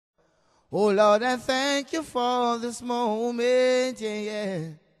Oh Lord, I thank you for this moment, yeah, yeah.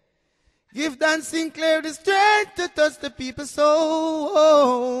 Give Dan Sinclair the strength to touch the people's soul.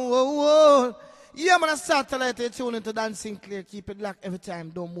 Yeah, man, a satellite, you tune into Dan Sinclair. Keep it locked every time.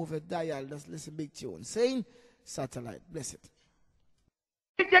 Don't move it, dial. Just listen big tune. Saying satellite. Bless it.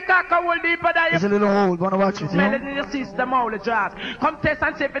 It's a little old, wanna watch it, you know? In your system, all the jazz. Come test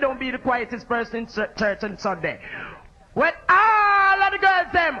and see if you don't be the quietest person in church on Sunday. When all of the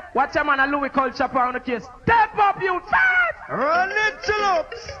girls them, watch your man and Louis culture pound the case. Step up, you fast! Run it to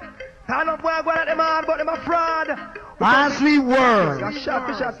looks. Turn up boy, go at them hard, but them a fraud. As we were. You shot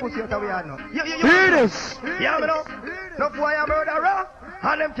pussy out of we had now. Hear this. Yeah, me know. No boy a murderer.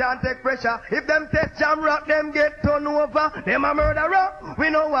 And them can't take pressure. If them take Jamrock, them get turned over. Them a murderer. We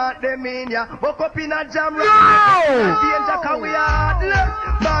know what they mean, yeah. Buck up in a Jamrock. No! Danger cause we heartless.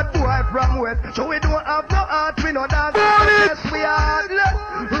 Bad boy from west. So we don't have no heart. We know that. Yes, we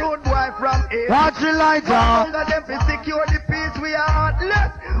heartless. Road boy from east. Watch the lights on. Longer them to secure the peace. We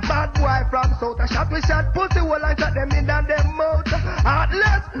heartless. Bad boy from south. A shot we shot pussy. Well, I shot them in and them mouth.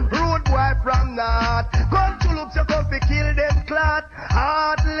 Heartless. Road boy from north. Come to look so come to kill them clot.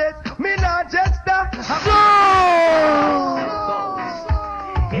 Heartless, me not just that. So!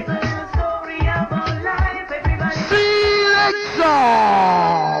 It's a little story about life, everybody.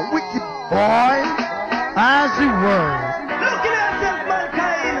 Selection! Wicked boy, as it were. Look at yourself,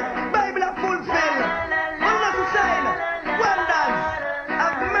 mankind. Bible are fulfilled. Unless sign, wonders.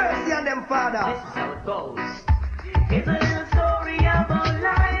 Have mercy on them, Father. This is how it goes. It's a little story about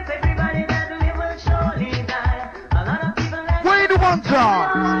life, everybody that live will surely die. A lot of people that Wait the one time.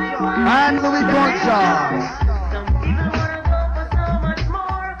 And Louis Gonzalez. some people wanna go for so much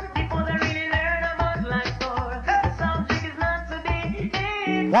more before they really learn about life's score. The subject is not to be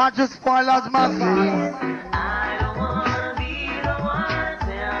in. Watch the spoilers, Massey. I don't wanna be the one to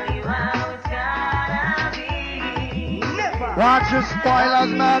tell you how it's gotta be. Never. Watch the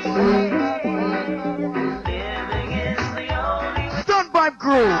spoilers, Massey. Living is the only Stunt Pipe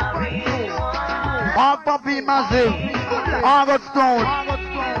Crew. way we want. All Puppy Massive. August Stone.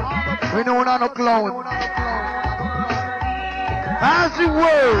 We know not no clown. As it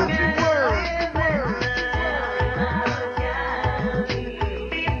were.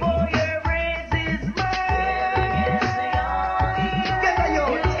 Before your brains is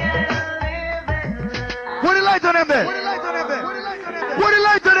What the light on them there? What the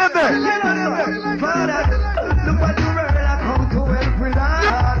light on them there? Father, look what you really come to help with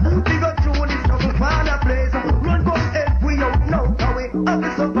us. We go through this trouble, Father, place. Run, go, help, we out now. How we have to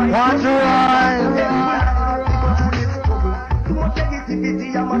survive. Watch your eyes. Too much negativity,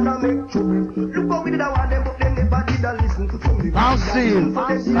 I'm gonna make trouble. Look how we did our them, but them never did a listen to me. I'll see you.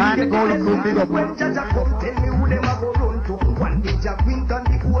 And the Golden Crew big up. When Jaja come, tell me who them a go run to. One day Jack Winton,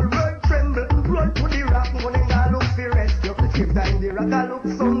 the whole world tremble. Run to the rock, when they a look for rescue. If time the rock a look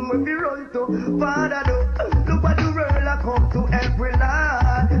somewhere we run to. Father, look what the world a come to every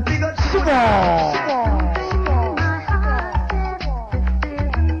lad. Because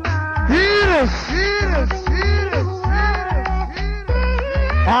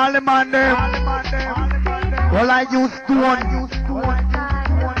All the man them. Well, I use stone.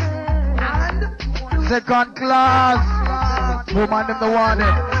 Second class. Woman them the one.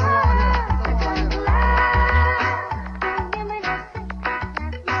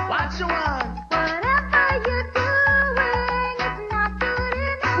 what you want?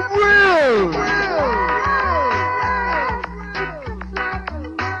 Real.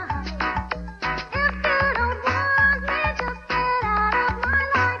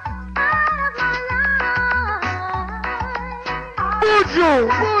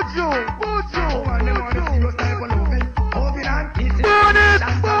 Buju. Burn it,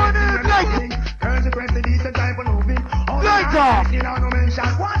 light off.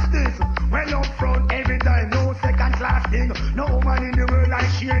 Watch this. When up front every time, no second class thing. No woman in the world I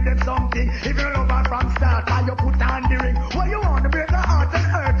share them something. If you love her from start, and you put on the ring. What you want to break her heart and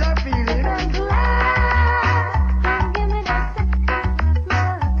hurt her feeling?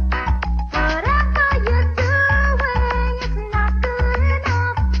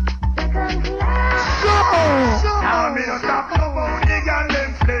 Now me no stop no more the girl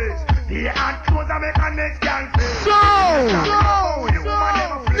them place. The hard clothes I make a next girl face. So. You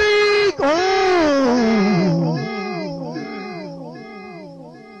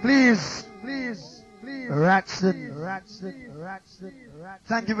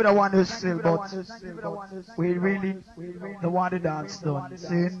Thank you for the one who's still, but we really don't want the dance done.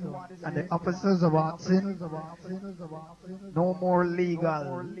 Sin and the officers of our sin. No more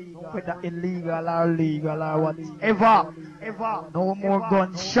legal, whether illegal or legal or whatever. No more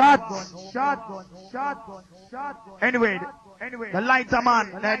gunshots. Anyway, the lighter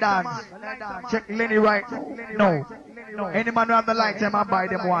man, they dance. Check Lenny right now. No. Any man who have the lighter man, buy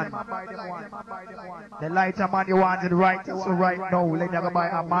them one. The lighter man you want it right, so right now, let you buy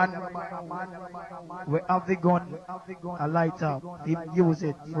a man. We have the gun, a lighter. He use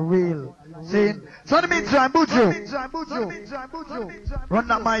it for real. See? So in the meantime, Buju.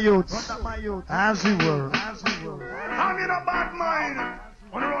 Run up my youths. As you were. I'm in a bad mind.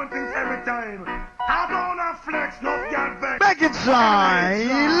 Wanna run things every time. I don't have flex, no girl vex. Back inside,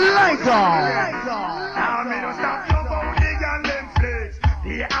 lighter. I'm in a stop your body and them flex.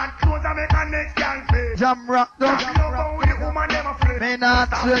 The hard clothes I make a next girl face. Jamrock Stop your body, woman never flex. may not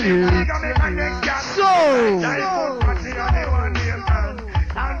tell you. So.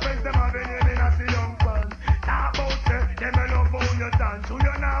 And face them have been in a see young fun. Talk about them and love on your dance. So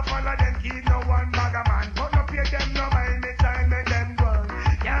you're not follow them, keep no one bag a man. But no pay them no mind, me time make them run.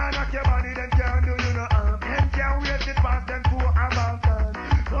 Can't knock your body, them can't do you no harm. Them can't wait it past them to a mountain.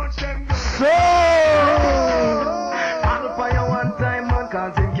 Touch them down. So. I'll fire one time, man,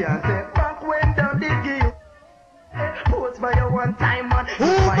 cause him can't take back when down the give. Post by your one time, man. And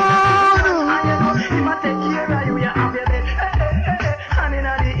you know, he might take care of you, you have your bed. Hand in the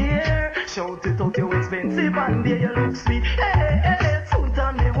ear. Shout it out, you expensive, and there you look sweet. Soon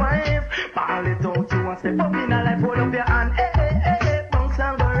turn me wife. Ball it out, you want step up in a life, hold up your hand. Bounce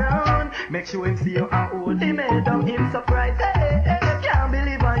and go round. Make sure him see you and hold him head down, him surprise. Can't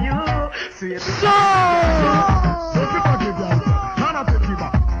believe on you. Sweet.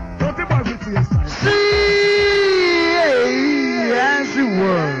 As you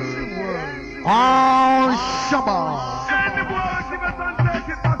were. Oh, Shabba.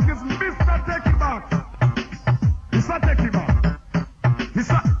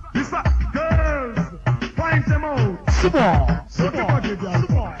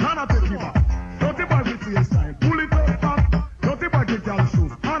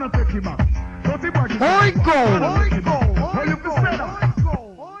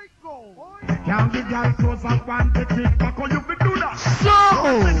 Can't be girl close up and take it back, or you be do that.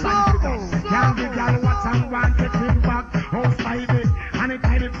 Can't be girl watch and want take it back. Outside it, and it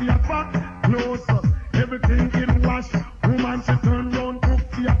tied it for your back. Close up, everything in wash. Woman she turn round, cook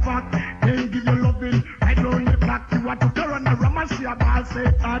for your back. Then give you loving, right round the back. You want to turn on the rum and see a ball say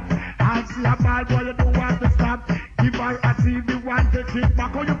that. I'll see a ball, boy you don't want to stop. Give her a TV, want take it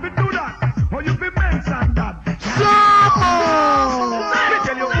back, or you be do that. Or you be mention that. Let me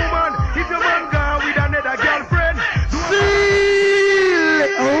tell you, woman, if your man gone with another girlfriend,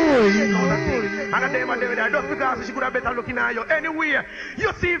 and a day man there just because she could have better looking at you anyway.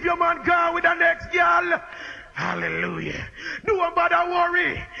 You see if your man gone with the next girl. Hallelujah. Don't bother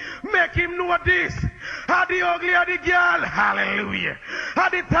worry. Make him know this. How the ugly of the girl. Hallelujah. How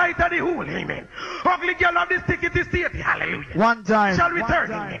the tight of the hole. Amen. Ugly girl of the sticky state. Hallelujah. One time. Shall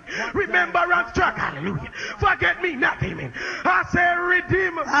return. Amen. Remembrance track. Hallelujah. Forget me not. Amen. I say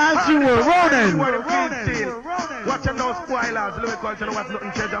redeem. As you were running. Watch them no spoilers. Louis culture. No what's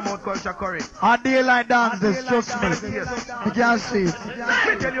nothing. Treasure mouth culture curry. A daylight dance. This trust me. You can't see it. Let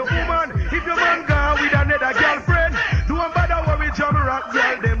me tell you, woman, if your man gone with another girlfriend, don't bother worry, Jamrock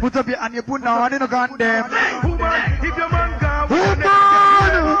girl them. Put up your hand, you put down hand in the gun them. Woman, if your man gone with another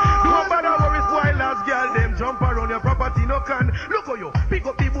girlfriend, don't bother worry, spoilers girl them. Jump around your property, no can. Look at you, pick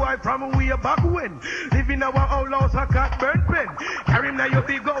up the boy from way back when. Live in our old house, a cat burn pen. Carry him now your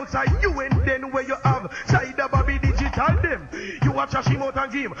big house, you and then where you have. Side the Bobby digital them. You watch a shim out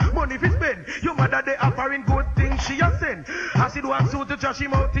and give money if spend. Your mother they offering good things she has sent. As it was to Joshi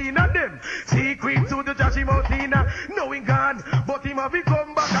Moutina them. Secret to the Joshi Moutina. Knowing gone, but him have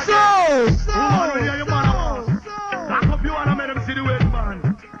come back again. Lock up you and I made them see the way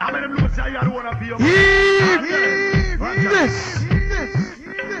man. I made them look say I don't want to be your man. This.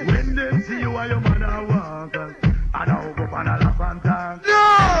 When them see you and your mother walk, I don't go on a laugh and talk. No!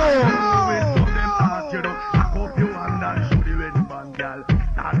 When some them ask you, lock up you and show the wedding band, girl.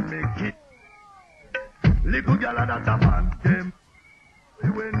 And make it. Little girl and that a man them.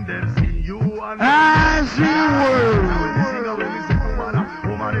 When them see you and as you were.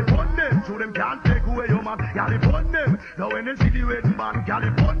 woman, they put them through them can't take away your man, gal it on them. Now when they see the wedding man, gal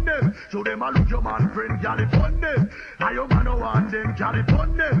it on them. Show them a look your man friend, gal it on them. And your man no want them, gal it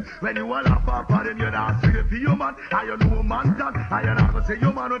on them. When you all laugh up at them, you not see for your man. And you know man that, and you not gonna say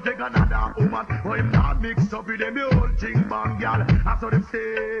your man will take another woman. But him not mixed up with them, the whole thing bang, gal. I saw them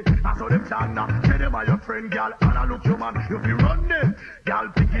say, I saw them stand now. Say them are your friend, gal, and I look your man. If you run them, gal,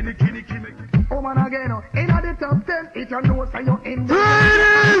 pickini, kini, kini. Oh man again, in the top 10, it you know say you in the. Oh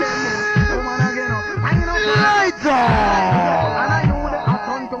man again, I know. And I know that I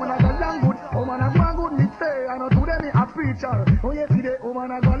come to man I go long good. Oh man I go good, me say, I know to them a preacher. Oh yes, today, oh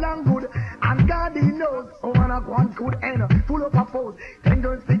man I go long good. And God he knows, oh man I go on good end. Full up a pose, 10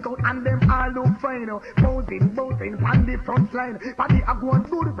 girls stick out and them all look fine. Posing, on the front line. Body I go on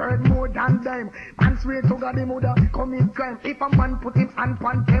good, bird more than dime. Man swear to God the mother commit crime. If a man put him hand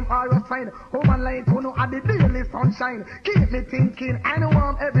pan them or a sign. Oh man like who know at the daily sunshine. Keep me thinking, I know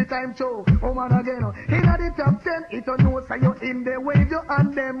I'm every time show. Oh man again, in the top 10, it don't know say you in the wave you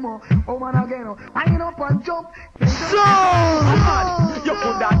and them. Oh man again, wind up and jump. So you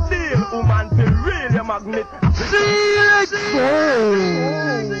put that deal, woman, feel real, your magnet.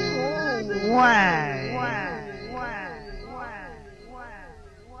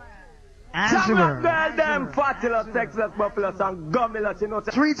 Answer. Girl, them fatulous, sexless, buffalous, and gummilous, you know.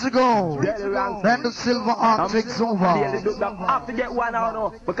 3 to go. Then the Silverhawk takes over. I have to get one out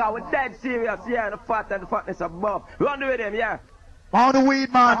now, because we're dead serious, yeah, and the fat and the fatness above. Run with them, yeah. All the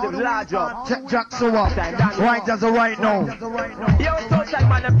weed man, large up. check Jack so up. Right as a right now. Yo, so tight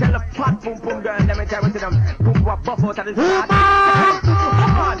man, them tell the fat boom boom girl, let me tell you to them, boom what buff out of this fat.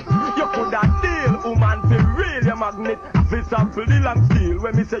 You put that deal, woman, feel real, your magnet. Feel sample the long steel.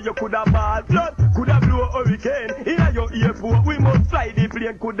 When me say you could have ball blood, could have blow a hurricane. In your airport, we must fly the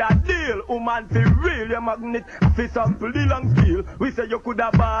plane. Could that deal, woman, feel real, your magnet. Feel sample the long steel. We say you could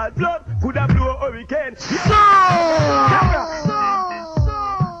have ball blood, could have blow a hurricane.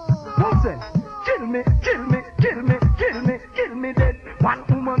 Kill me, kill me, kill me, kill me, kill me dead. One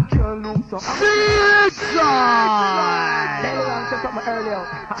woman can't look so.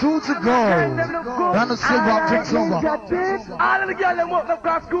 2 to go. Then the Silverhawk takes over. All of the girls that walk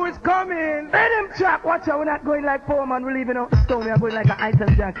across school is coming. Let them track. Watch out, we're not going like Foreman. We're leaving out the stone. We're going like an ice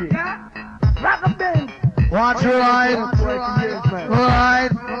and jacket. Rock a bend. Watch your right.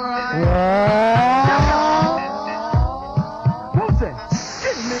 Right.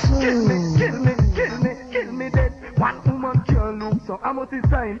 Kill me, kill me, kill me, kill me dead. One woman can't look so. I'm out his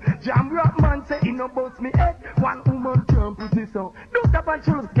sign. Jamrock man say he no bust me head. One woman can't put it so. Don't tap and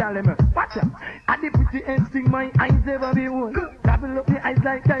show girl them. Watch out. I the pretty and sting my eyes ever be one. Double up the eyes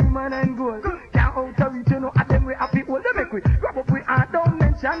like diamond and gold. Can't out of reach, you know, at them we happy hold them make we. Grab up we heart, don't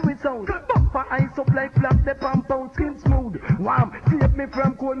mention we sound. Bumper eyes up like flap, the pump out, skin smooth. Warm, save me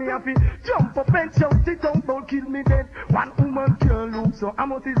from cold, me happy. Jump up and shout, sit down, don't kill me dead. One woman can't look so.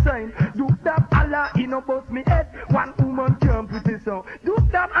 I'm out his sign. Do that Allah, he no bust me head. One woman can't put it so. Do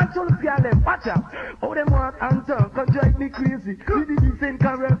that and show the girl them. Watch out. Oh, them want answer, can drive me crazy. With the decent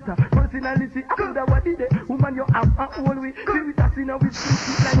character, personality. After what did it? Woman, you have a whole way. See with us in a with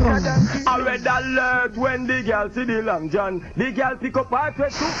like God and King. I read alert when the girl see the long john. The girl pick up her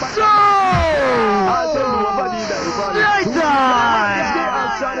twist too fast. So! I'll tell nobody that you want. Right time! The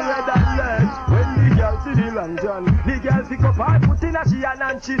action read alert when the girl see the long john. The girl pick up her foot in a she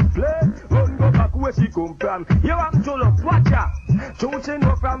and she's play. Run go back where she come from. You have to look, watch her. Don't she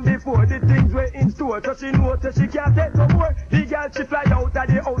know from before the things were in store. So she knows that she can't take no more. The girl she fly out of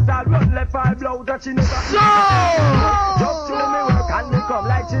the house and run left her blow that she never. So! Just show me work and they come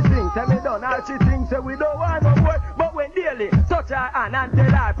like she sings. Tell me done all she thinks say we don't want no more. But when daily touch her hand and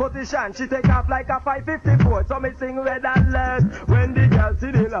tell her position, she take off like a 554. So me sing red and left. When the girl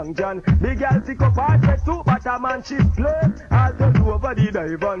see the long john, the girl pick up her dress too, but a man she's play. I'll tell you over the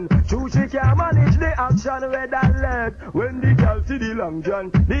dive on. True she can't manage the action red and left. When the girl see the long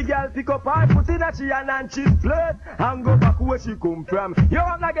john, the girl pick up her foot in a she and she's play. And go back where she come from. You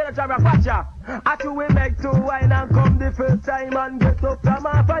want to get a Jamrock, watch her. After we make two wine and come the first time and get up from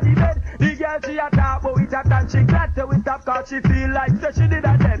off of the bed. The girl she a talk about it and she glad to it up cause she feel like so she did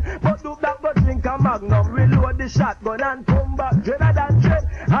a dead. But do that but drink a magnum, reload the shotgun and come back dreader than dread.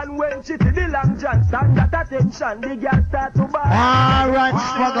 And when she see the long john stand at attention, the girl start to buy. Alright,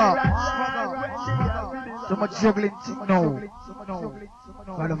 swagger. So much juggling thing now.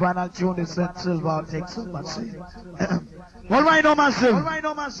 For the final tune is St. Silver takes over. All right, no massive. I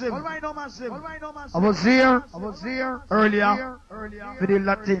was here earlier for the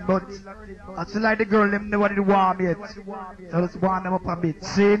Latin, but I still like the girl, them never did warm yet. So let's warm them up a bit.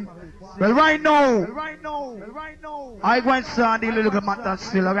 See? Well, right now, I go and sound the little matter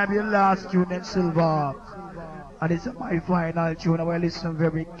still. I'm going to be the last tune in Silver. And it's my final tune. I will listen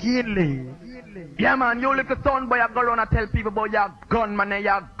very keenly. Yeah, man, you little son boy, I go around and tell people about your gun, man, and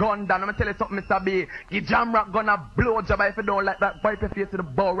your gun down. I'm gonna tell you something, Mr. B. Your Jamrock gonna blow job if you don't like that. Wipe your face to the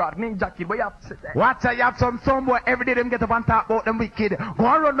bow rod. Ninja kid, but you have to sit there. Watch out, you have some son boy, every day them get up and talk about them wicked. Go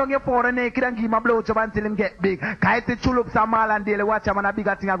and run down your phone naked and give him a blow job until him get big. Kite the chulops and mal and daily, watch him and a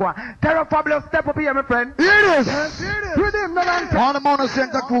bigger thing I go on. Terror Fabulous, step up here, my friend. Here it is. With him, no answer. On the Mono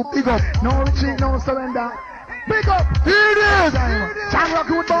Center Group, big up. No retreat, no surrender. Big up! Here it is! Jamrock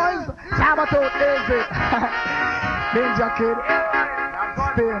good boys! Sabato easy! Ninja kid!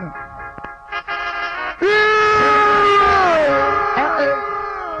 Spin!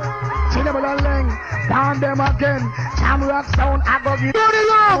 Chinabalang! Down them again! Jamrock sound, I go give you!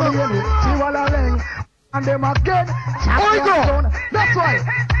 Chiwalang! And them again! Jamrock sound! That's right!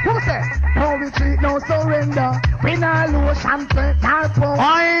 Who said? No retreat, no surrender! We not lose something, not for...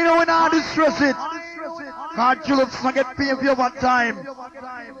 I know not distress it! God, Juleps not get paid for your one time.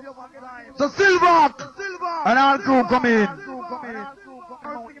 So Silverhawk and our crew come in.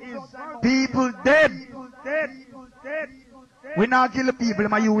 People dead. We not kill the people,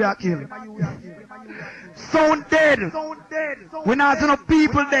 my you we are kill. Sound dead. We not see no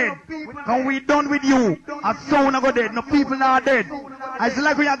people dead. And we done with you. A sound not go dead. No people not dead. I say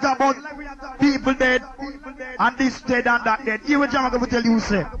like we are talking about people dead and this dead and that dead. Here we Jamrock will tell you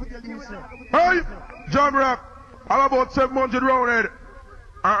say. Hey! Jamrock, I'm about 700 rounded.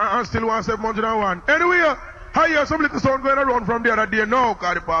 I still want 701. Anyway, I hear some little son going around from the other day. No,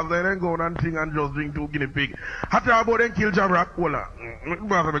 because the pastor ain't going and thing and just drink 2 guinea pig. I tell about them kill Jamrock. Voila.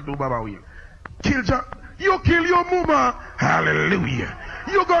 Kill Jamrock. You kill your mama. Hallelujah.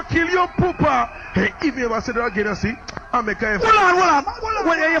 You go kill your papa. Hey, if you ever say that again, see, I make a... Hold on.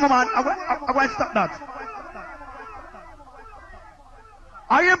 Wait, man. I'm going to stop that.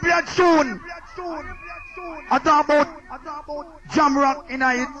 I am playing tune. I talk about Jamrock in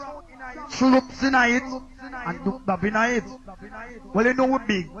it, Slups in it, and Dukdab in it. Well, you know what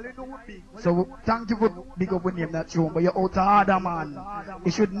big. So thank you for big up with name that tune, but you're out of order, man.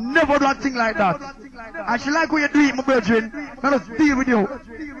 You should never do a thing like that. I should like what you do it, my brethren. Let us deal with you.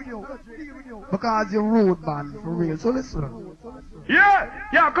 Because you're rude, man, for real. So listen.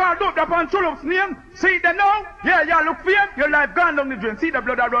 Yeah, can't look upon Chulup's name. See the now? Yeah, look for him. Your life gone down the drain. See the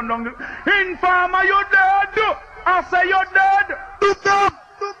blood that run down the... Informer, you dead. I say you're dead.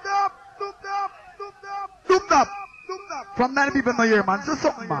 Dooped up. From 9 people in my ear, man. Just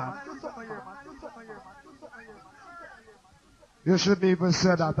something, man. You shouldn't even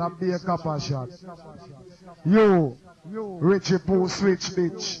say that and be a copper shot. You, Richie Pooh switch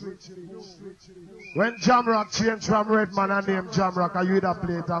bitch. When Jamrock changed from Redman and named Jamrock, I you either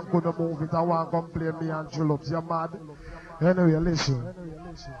play it and couldn't move it. I want to complain me and Juleps. You're mad? Anyway, listen.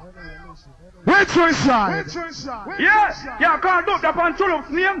 Which one side? Yeah, can't look upon Chulup's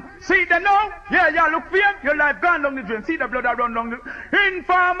name. See the now? Yeah, look for him. Your life gone down the drain. See the blood that run down the...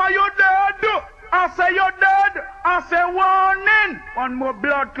 Informer, you dead. I say you're dead. I say warning. One more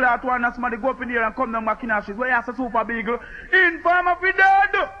blood clot. One as somebody go up in here and come down back in ashes. Where you have a super big. Informer, be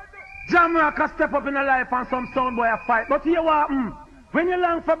dead. Jamrock can step up in a life and some sound boy a fight. But here what happen? When you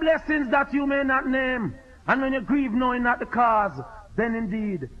long for blessings that you may not name, and when you grieve knowing not the cause, then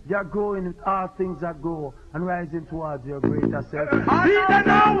indeed you're growing with all things that go and rising towards your greater self. Here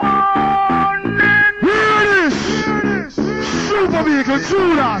it is! Super vehicle,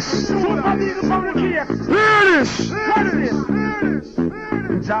 Judas! Super vehicle from the case. Here it is! What is this?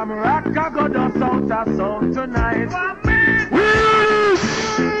 Jamrock can go down south tonight. Here it is!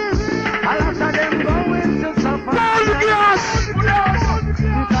 A lot of them going to suffer.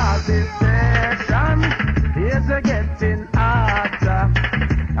 Because this session is getting harder.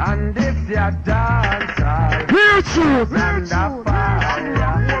 And if they're dancers, and the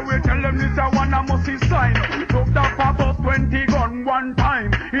fire. We tell them this a one I must see sign. Took the pop 20 gun one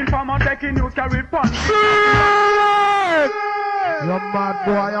time. Informer taking news carry punch. You mad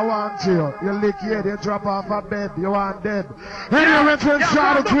boy, I want you. You lick here, you drop off a bed, you want dead. And you went to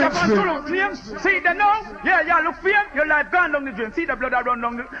Charlotte Twinsley. See the now? Yeah, look for him. Your life gone down the drain. See the blood that run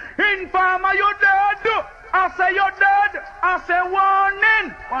down the... Informer, you dead. I say you're dead. I say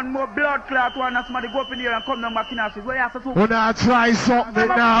warning. One more blood clot, one and somebody go up in here and come down back in our street. Where you have to do? When I try something, it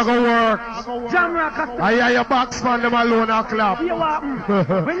not gonna work. Jamrock. I hear your boxman them alone and clap.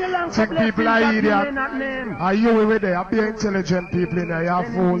 When you learn Some people are idiot. Are you with there? Be intelligent people in there, you're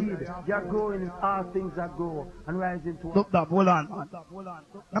fool. You're going in all things that go and rising to Look that, hold on.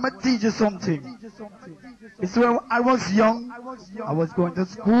 I'm gonna teach you something. It's when I was young, I was going to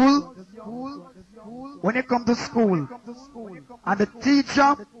school. When you come to school and the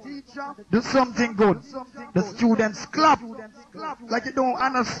teacher do something good, the students clap like you don't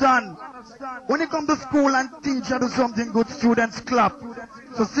understand. When you come to school and teacher do something good, students clap.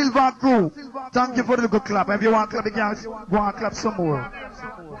 So Silver Crew, thank you for the good clap. If you want to clap, you can go and clap some more.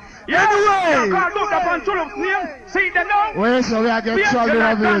 Anyway, look up on Tulup's name. See them now. Wait, so we are getting trouble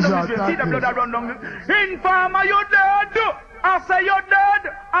with See the blood that run down. Informer, you dead. I say you're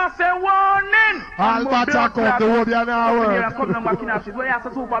dead. I say warning. All back up the road you now work. Come down back in our street. Where you have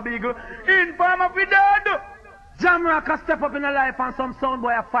to super big. Informer, we dead. Jamrock can step up in a life and some sound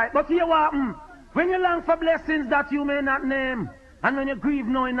boy a fight. But here what? When you long for blessings that you may not name, and when you grieve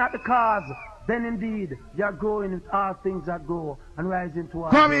knowing not the cause, then indeed you're going with all things that go and rising to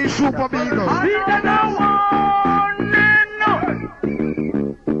our Come in, Super Beagle.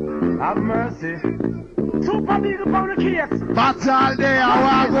 Have mercy. Super Beagle found the case. Battle day, I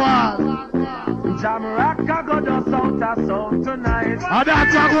want one. Jamrock can go just out of sound tonight. And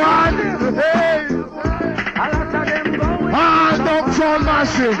that's a one. Hey. A lot of them going. Don't throw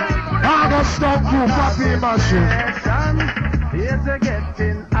machine. I go stop you, papi machine. Here's a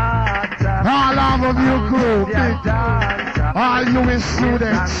getting harder. All of you crew, big. All you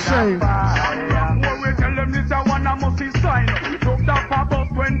students, say. What we tell them this a one I must be sign. Took that for about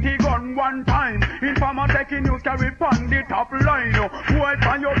 20 gun one time. Informer taking news carry on the top line. Boy,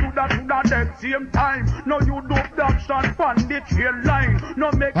 can you do that to that at same time? No, you do that shot on the trail line.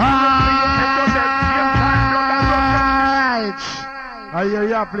 No, make you I hear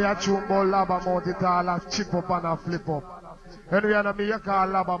you play a tune ball lava mouth, it all a chip up and a flip up. Anyway, I mean, you call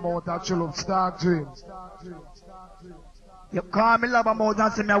lava mouth a chill up, Stark Dreams. you call me lava mouth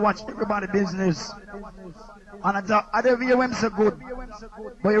and say me I watch everybody business. And I tell I don't hear him so good.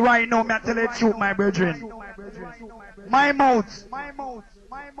 But right now, me I tell you the truth, my brethren. My mouth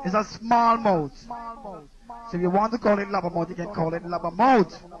is a small mouth. So if you want to call it lava mouth, you can call it lava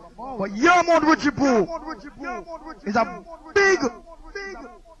mouth. But your mouth, Richie Poo, is a big,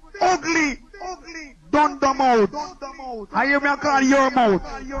 ugly, dunder mouth. I hear me call your mouth.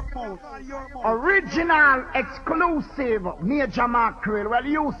 Original, exclusive, Major Mackerel. Well,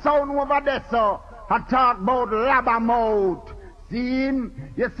 you sound over there, sir. I talk about lava mouth. See,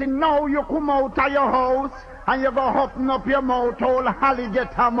 you see now you come out of your house and you go open up your mouth, all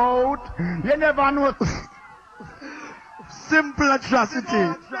alligator mouth. You never know. Simple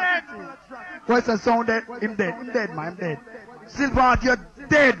atrocity. What's the sound dead? Him dead. Him dead, man. I'm dead. Silverhawk, you're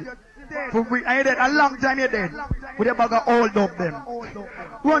dead. For we, I dead. A long time you're dead. With a bag of hold up them.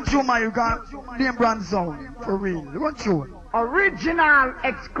 Run through my, you got name brand sound. For real. Run through. Original,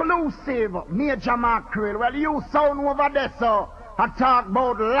 exclusive, Major Mackerel. Well, you sound over there, sir. I talk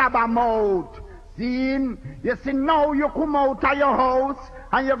about lava mouth. See, you see now you come out of your house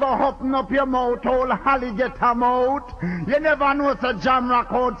and you go open up your mouth, all alligator mouth. You never know it's a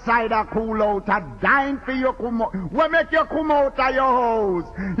Jamrock outside a cool out, a dime for you come out. What make you come out of your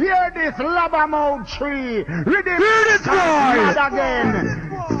house? Hear this lava mouth tree. Read it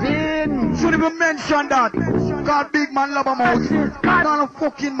again. Sin. Shouldn't even mention that. God big man lava mouth. Not a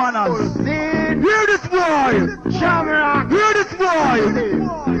fucking manners. Sin. Hear this boy. Jamrock. Hear this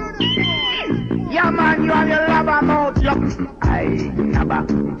boy. Yeah, man, you have your lava mouth. I never.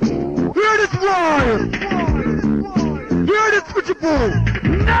 Hear this boy. Hear this Richie Poo.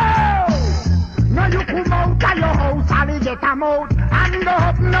 No! No, you come out of your house, alligator mouth, and go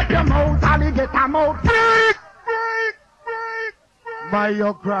open up your mouth, alligator mouth. My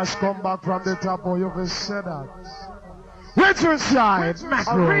your crash come back from the top, or you can say that. Richard side,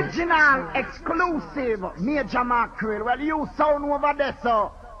 Mackerel. Original, exclusive, Major Mackerel. Well, you sound over there, sir.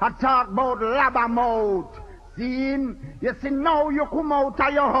 I talk about lava mouth. See, you see now you come out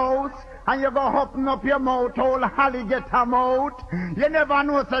of your house and you go open up your mouth, all alligator mouth. You never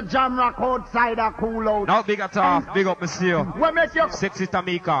know it's a Jamrock outside a cool out. Now big at off, big up monsieur. What make you Sexy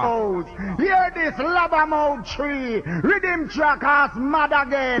Tamika. Hear this lava mouth tree. Rhythm trackers mad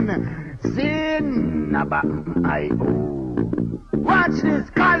again. Sin. Watch this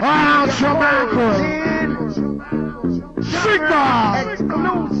culture. Sin.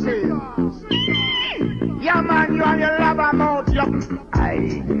 Exclusive. Yeah, man, you and your lava mouth. I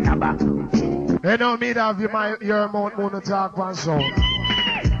never. They don't mean have your mouth moon talk one sound.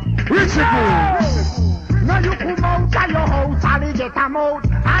 Richie Poo. Now you come out of your house, I'll get a mouth.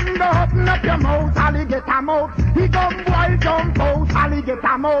 And open up your mouth, I'll get a mouth. He come boy, jump out, I'll get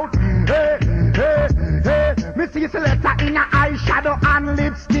a mouth. Hey, hey, hey. Me see selector in a eyeshadow and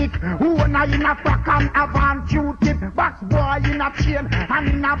lipstick. Who wanna in a frock and a van Q-tip. Box boy in a chain and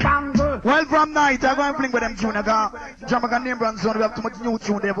in a bangle. Well, from night, I'm going to fling with them tune. Jamaica name brand zone, we have too much new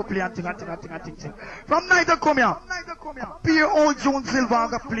tune, they have to play and ting. From night, I come here. Pure old June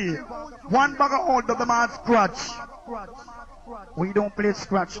Silverhawk play. One bag of old of the man scratch. We don't play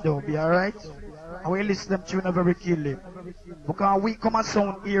scratch though, be alright? And we listen them tune very keenly. Because we come a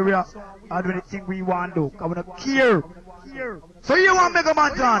sound area and do anything we want to do. Because we don't care. So you want Mega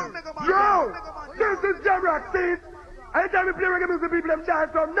Man John? Yo, this is Jamrock, see? Anytime we play reggae music, people them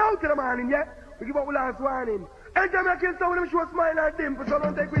dance from now to the morning, yeah? We give up the last warning. Anytime I kill someone, them show a smile and dimple, so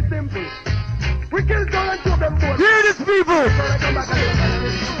don't take we simple. We kill someone and show them both. Hear this, people!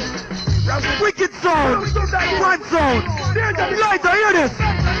 Wicked sound! One sound! Lighter, hear this!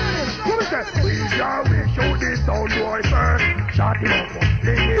 We show this sound boy first. Shot him up,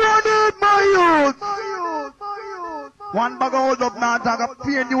 Run it, my youth! One bag of hold up now, I got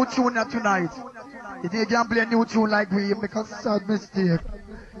play a new tune tonight. If you can play a new tune like we make a sad mistake.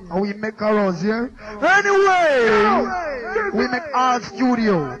 And we make ours here. Anyway, we make our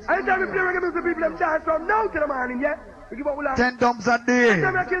studio. Anytime we play reggae music, people them dance from now to the morning, yeah? We give up the last 10 dumps a day.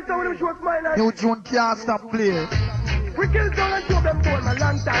 Anytime I kill someone, them show a smile and New tune can't stop playing. we kill someone and show them both, a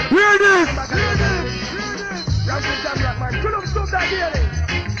long time. Hear this! Ramsey Jamrock, man. Pull up stuff that daily.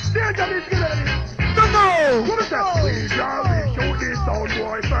 Danger me skin No! we show this sound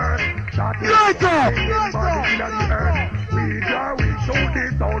boy first. Shot him Light up! We show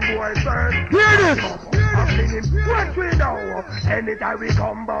this sound boy first. Hear this! I'm singing what we know. Anytime we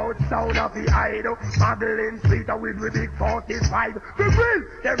come out, sound of the idol. Modeling sweeter with big 45. The real,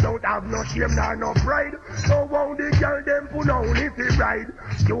 them don't have no shame nor no pride. So won't the girl them put on if they ride.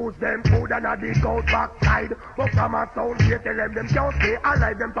 Use them food and a dig out backside. But come a sound here, tell them can't stay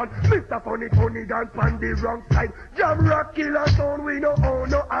alive. Them son, Mr. Funny gun on the wrong side. Jamrock killer sound, we no own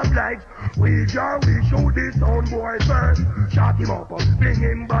no oblige. We show this sound boy first. Shot him up, fling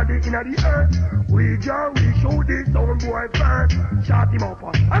him body in the earth. We show this sound boy first. Shot him up,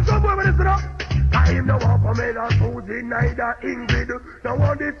 and some boy listen up. Time no one for male or Susie, neither Ingrid. No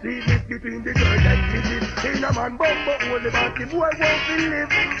one to see this between the girl and kiddies. In a man bumbo, hold the body, boy won't be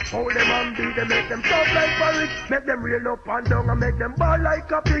live. Hold them and beat them, make them soft like porridge. Make them reel up and down and make them ball like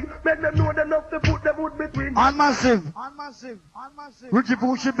a pig. Make them know enough to put them wood between. On massive. Richie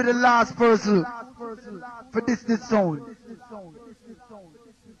Poo should be the last person for this sound.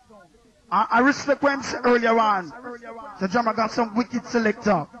 I respect what I said earlier on. The drummer got some wicked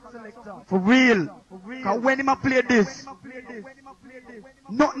selector. For real. Because when him play this,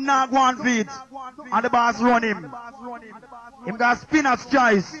 nothing now go on feet. And the boss run him. Him got spinach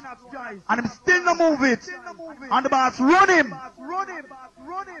choice. And him still no move it. And the boss run him.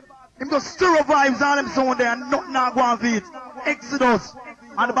 Him go stir up vibes on him sound there and nothing now go on feet. Exodus.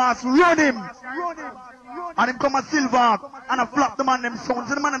 And the boss run him. And him come a Silverhawk and I flop the man them sound.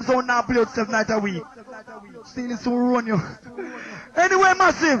 So the man them sound now play out 7 nights a week. Still is so run you. Anyway,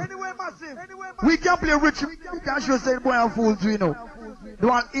 massive. We can play rich. We can show say boy and fool too, you know. They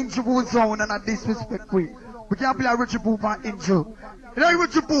want intro fool sound and a disrespect we. We can play a Richie Poo for intro. You know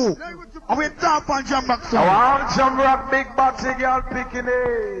Richie Poo. And we top on Jamrock sound. I want Jamrock big body girl picking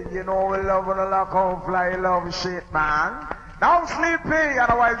it. You know we love when a lock on fly love shit, man. Now sleepy,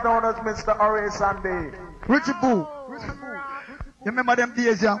 otherwise known as Mr. R.A. Sunday. Richie Poo. You remember them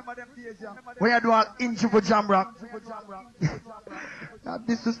days, yeah? When you do an intro for Jamrock. That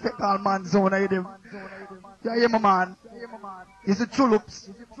disrespect all man zone, I hear them. Yeah, yeah, my man. It's the tulips.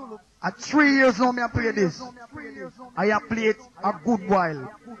 At 3 years now, me I play this. I have played a good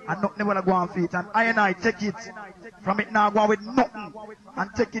while. And nothing will go on feet. And I take it. From it now, go on with nothing. And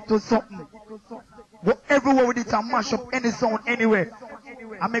take it to something. Go everywhere with it and mash up any sound anywhere.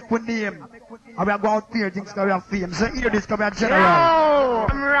 I make one name. And we are going to play things because we have fame. So hear this because we are general. Yo,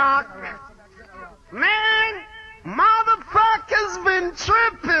 Jamrock. Man, motherfuckers been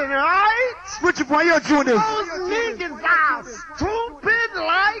tripping, right? Richie, why you doing this? Those niggas are stupid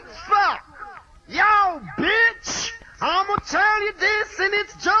like fuck. Yo, bitch, I'ma tell you this and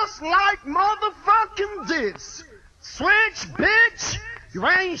it's just like motherfucking this. Switch, bitch, you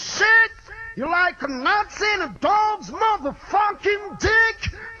ain't shit. You like a nuts in a dog's motherfucking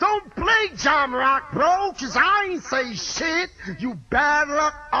dick. Don't play Jamrock, bro, cause I ain't say shit. You bad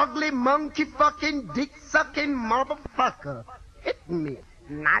luck, ugly monkey fucking dick sucking motherfucker. Hit me.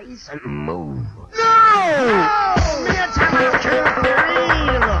 nice and move. No! Me a Jamrock real.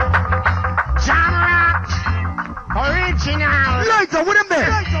 Jamrock original. Lighter, what them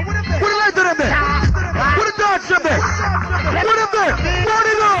there? What the lighter them there? What the darts them there? What them there? What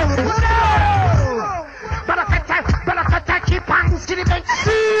it on? Better keep on skinny bench.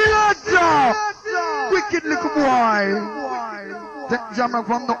 See that? Wicked little boy. Take Jamrock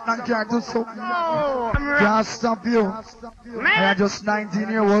from nothing and can't do something. Can't stop you. Man, I'm just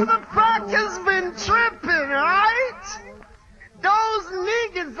 19-year-old. the fuck has been tripping, right? Those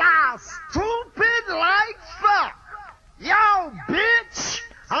niggas are stupid like fuck. Yo, bitch,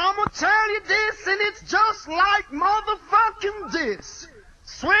 I'ma tell you this, and it's just like motherfucking this.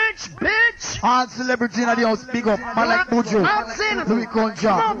 Switch, bitch. All celebrity in the house, big up. Man like Mojo, Louis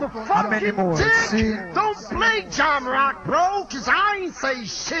Conja, and many more. See? Don't play Jamrock, bro, cause I ain't say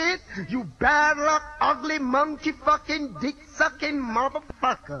shit. You bad luck, ugly monkey fucking dick sucking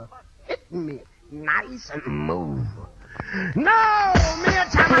motherfucker. Hit me nice and move. No, me a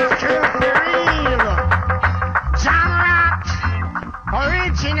Jamrock real. Jamrock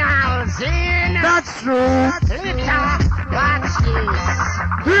originals in. That's true. Watch this.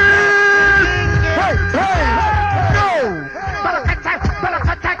 Hey, no!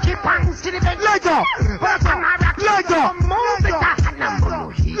 Better keep on skinny bench. Lighter! Lighter!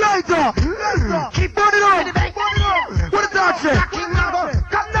 Lighter! Keep Burn it on up! What is that shit?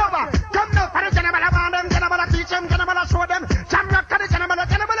 Come over, for the general, I want them, general, teach them, general, show them. Jamrock, the general,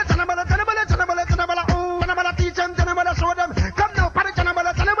 teach them, general, show them. Come now, for the general,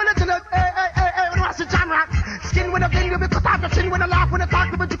 hey, what's the Jamrock? Skin with a thing, you be cut off the chin when I laugh, when I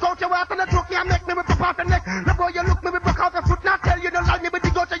talk, you be dig out your weapon, and choke me and make me with pop off the neck. The boy you look me, we broke out the foot, not tell you don't like me, but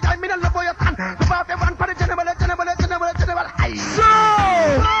dig out your eye, me don't love boy you can. The boy you want for the general, hey. So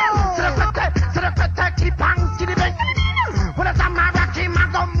the protect, keep on skinny bench. When it's a Jamrock, keep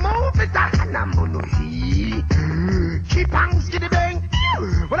on go move it, and I'm gonna keep on skinny bench.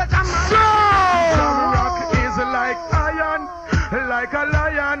 When it's a Jamrock is like iron, like a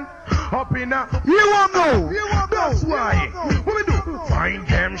lion. Up in a. You won't know. That's why. What we do? Find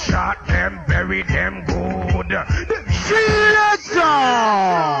them, shot them, bury them good.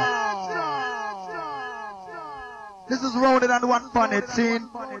 This is rounded and one funny scene.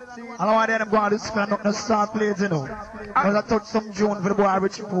 I don't want them going to spend nothing to start plays, you know. Because I touched some June for the boy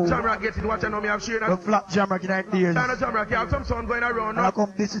Richie Poole. Jamrock gets it, watch I know me have shared The that. flat Jamrock in 8 years. China Jamrock, you have some son going around And I now.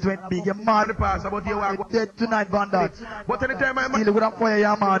 come this is when big, you're mad. The past about you are Dead tonight, bandit. but anytime I'm Still with a fire,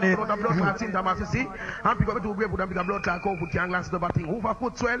 your man in. out of blood clot symptom as you see, and pick up the two grave with them big blood clot, come put your glasses over thing. Who for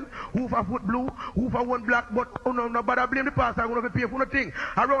foot swell, who for foot blue, who for one black, but oh no, but I blame the pastor, I'm gonna pay for nothing.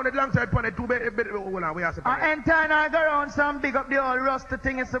 Around it alongside planet two bed, hold on, we have to. And time I go around some big up the old rusty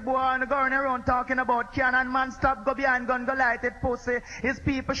thing. It's a boy and going around talking about cannon man stop go behind gun go light it pussy. His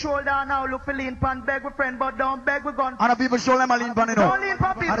people shoulder now look for lean pan beg with friend but don't beg with gun. And the people show them a lean pan, you know. Don't lean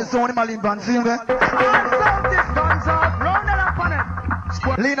pan people. And it's only a lean pan, see him there? All south this guns out round and up on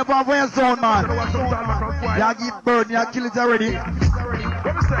it. Lean up on your zone, man. You give bird, you kill it already.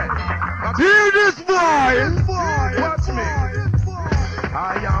 What we say? Hear this boy! Watch me.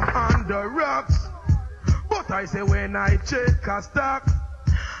 I am on the rocks, but I say when I check a stock,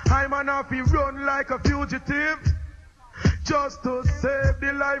 I'm an happy run like a fugitive, just to save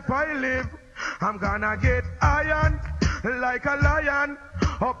the life I live. I'm gonna get iron like a lion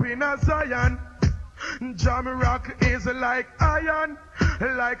up in a Zion. Jamrock is like iron,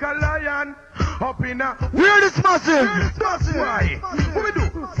 like a lion up in a. Hear this massive! That's why. What we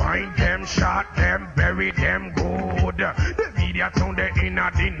do? Find them, shot them, bury them good. The media sound they in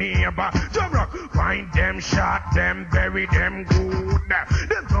the neighbor. Jamrock, find them, shot them, bury them good.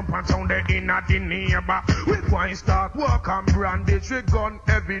 Them jump and sound they in the neighbor. With wine start walk and brandish a gun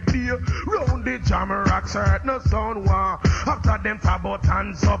every day. Round the Jamrock certain no sound one. After them tabot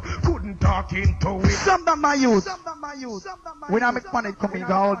hands up, couldn't talk into it. Sometimes my youth. When I make money coming,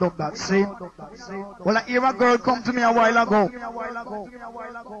 I hold up that, see? Well, I hear a girl come to me a while ago.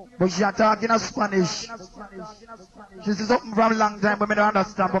 But she are talking in Spanish. She says something from a long time, but I don't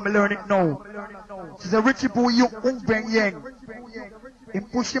understand, but I learn it now. She said, Richie Poole, you bang yang. Him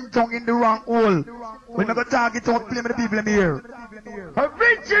push him tongue in the wrong hole. When I go talk it out, play with the people in here.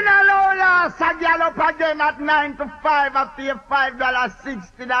 Original Ola, Sagal up again at 9 to 5, I pay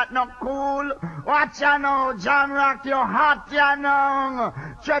 $5.60, that not cool. Watch ya now, Jamrock, you hot ya now.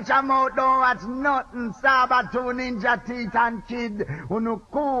 Stretch your mouth, don't watch nothing. Sabato, Ninja, Teeth and Kid, who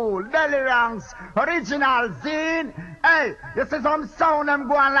cool. Belly ranks, original zine. Hey, you see some sound them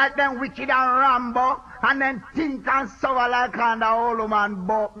going like them Wicked and Rambo. And then think and sour like on the old man,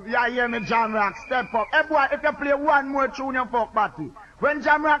 but you hear me, Jamrock, step up. Hey boy, if you play one more tune, you fuck party. When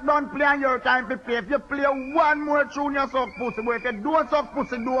Jamrock don't play and your time to play, if you play one more tune, you suck pussy. But if you don't suck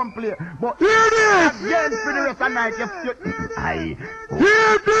pussy, don't play. But hear this! Again for the rest of the night, you aye.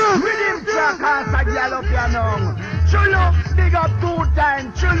 Hear this! Rhythm track has a girl up here now. Chill up, dig up 2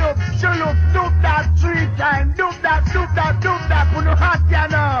 times. Chill up, doop that 3 times. Doop that, put no hot here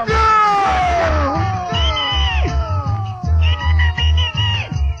now.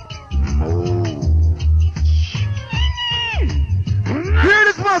 Hear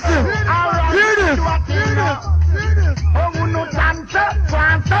this, massive! Hear this! Oh, no dancer,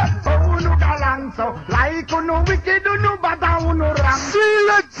 oh, no galanzo. Like no wicked, no bad, no ram.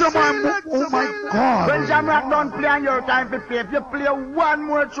 Select man! Oh my God! When Jamrock don't play on your time to play, if you play one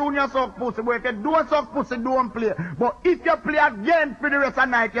more tune, you suck pussy. But if you don't suck pussy, don't play. But if you play again for the rest of the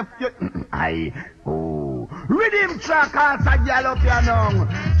night, you aye. Oh, rhythm track has a girl up here now.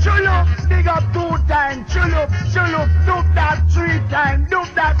 Chill up, dig up 2 times. Chill up, doop that 3 times.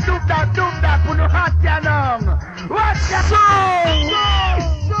 Doop that, put no hot here now. What's your song?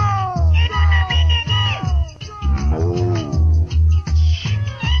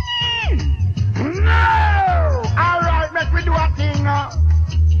 No! Alright, make we do a thing.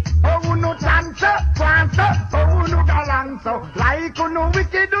 Oh, no dancer, oh, no galanzo. Like no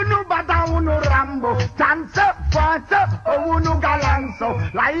wicked, no bad, no rambo. Dancer, oh, no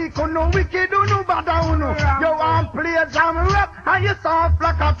galanzo. Like no wicked, no bad, no. You want play Jamrock and you soft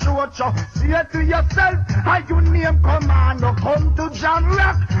like a chocho. Say to yourself, how you name commando. Come to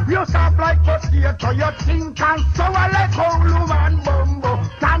Jamrock, you soft like potato. You think and sour like Olu and Bumbo.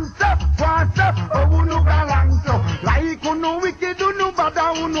 Dancer, oh, no galanzo. Like no wicked, no bad,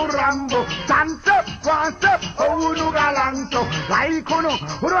 no rambo. Dancer, oh, no galanzo. Like no,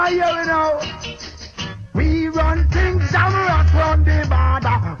 what do I hear now? We run things, Jamrock run the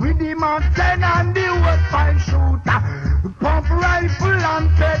border. With the mountain and the woodpile shooter. Pump rifle and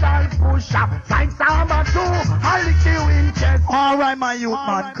pedal pusher. Sights armor too, I lick the winches. Alright, my youth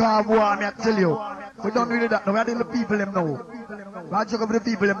man, come on, me I tell you. We don't really that now, we are the people them now. We are joking with the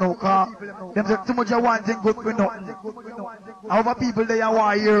people them now, cause them say too much of one thing good for nothing. However people they are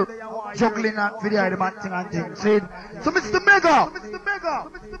wire juggling and for the other man thing and thing. See? So Mr. Mega!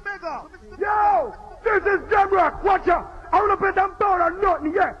 Yo! This is Jamrock, watch out! I wanna bet them powder and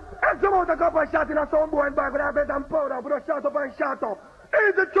nothing, yeah! And some out a couple shot in a sound boy and back when I bet them powder, put a shot up and shot up.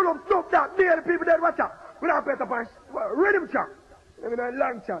 Easy chill up, stop that, near the people that watch out. When I bet up and rhythm shot. Let me know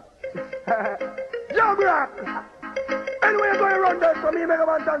long shot. Jamrock! Anyway, you're going to run that for me, Mega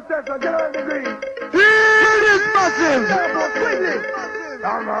Man and Cesar, General Degree. It is massive!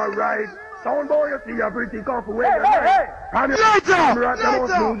 I'm alright. Sound boy, you see you're pretty comfortable. Later!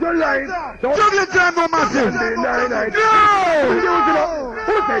 Your life. Juggling time for massive! Go!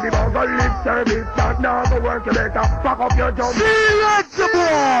 Who said about the lip service? That now the work you better pack up your jump. Select the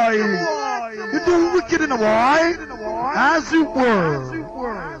boy! You do wicked in the boy, as you were.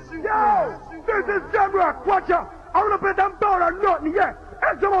 Yo! This is Jamrock, watch out! I wanna bet them powder and nothing, yeah!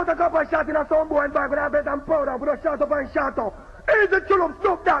 And some out a couple shot in a sound boy and back when I bet them powder, put a shot up and shot up. Easy chill up,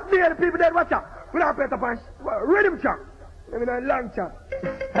 stop that, near the people that watch out. When I bet up and rhythm shot. Let me know long shot.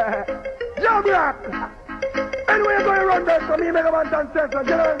 Jamrock! Anyway, you're going to run that for me, Mega Man and Cesar,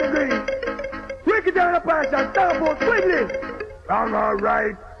 General Degree. Wicked down the passion, stand up, swiftly. I'm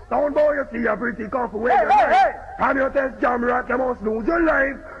alright. Sound boy, you see you're pretty comfortable. Hey! Come your test Jamrock, you must lose your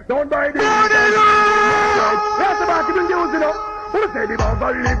life. Don't buy this. That's about to be using up. Who said about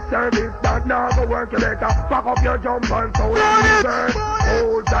the lip service? That now the work you better pack up your jump and sound and burn.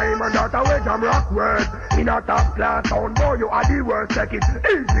 Whole time and that's how Jamrock works. In a top class sound boy, you are the worst. Take it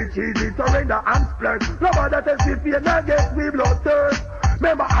easy, cheesy, surrender and splurge. Nobody test if you not get me blood thirst.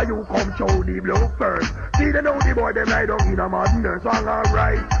 Remember how you come show the blow first. See the know the boy them lie down in a madness. Song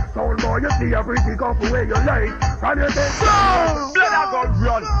alright. Sound boy, you see a pretty comfy way you like. From your test blood I go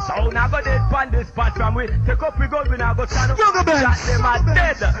run. Sound I go dead pan this spot from we. Take up we go when I go stand up. Shot them are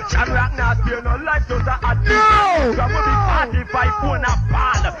dead. Jamrock not fear no life so that I do. From we be 45 on a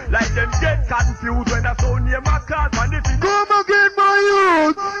pal. Like them get confused when I sound near my car. Man if you come again my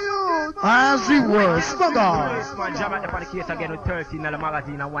youth. As we were, spug on. Man Jamrock up on the case again with 13 and the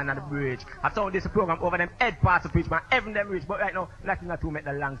magazine and one on the bridge. I told this program over them head parts of preach man. Even them rich but right now nothing to make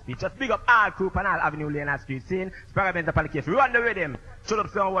the long speech. Just big up all group and all Avenue Lane and Street scene. Sparabens up on the case. Run the rhythm. Shut up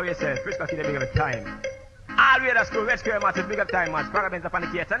sound warrior yourself. First see the big up time. All the way to school, Red Square matches, big up time match. Sparabens up on the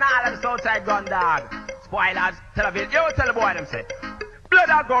case. And all of the Southside gun dog. Spoilers, television. Yo, tell the boy them say. Blood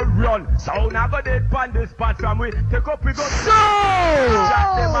I go run, sound I go dead pan this spot from we. Take up we go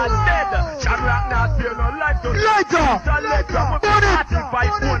shot them are dead. Jamrock not fear no life so lighter. Burn it.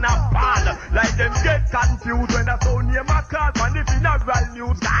 45 on a pal. Like them get confused when I sound near my car. Man if you not right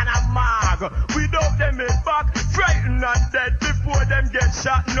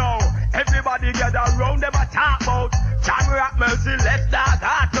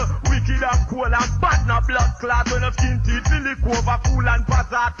start when a skin teeth, Philip over, fool and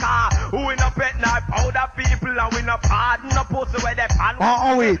bazar car. Who in a pet night, powder people, and we no pardon, no post where they pan.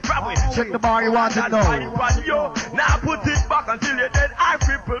 Wait. Check the bar, you want to know. Now put it back until you're dead. I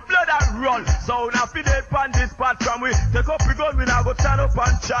cripple, blood and run. So now feed it pan this part from we. Take up the gun, we now go stand up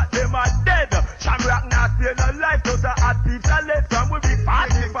and chat. Them are dead. Jamrock not stay no life. Those are active and left from we be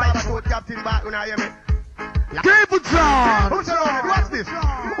fast. Captain back when I hear me. Cable John! What's this?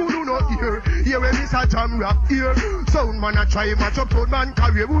 Who do not hear? Here when this a Jamrock here. Sound man a try match up toad man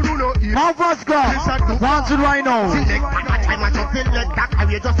career. Who do not hear? How fast go? Want to right now. Select man a try match up in leg that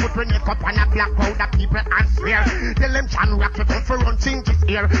career. Just put your neck up on a black powder people and swear. Tell them Jamrock to come for run changes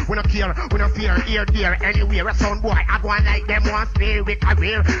here. We no care, we no fear, here, there, anywhere. A sound boy, I go on like them want stay with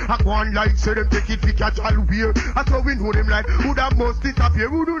career. I go on like say them take it for catch all weird. That's how we know them like who that must disappear.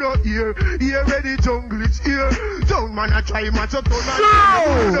 Who do not hear? Here where the jungle is here. Sound man a try match up toad man.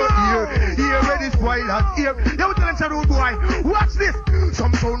 Here where the spoilers here. You tell them say rude boy, watch this.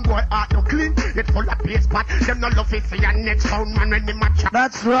 Some sound boy art no clean. It full of paste pot. Them no love it for your next sound man when they match up.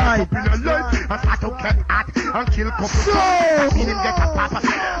 That's right. Up in a life and start to get hot and kill couple. So mean him get a papa.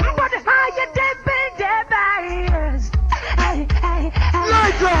 But how you did build their barriers? Hey, hey, hey.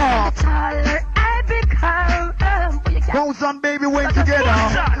 Light up. Taller I become. Bounce on baby wing together.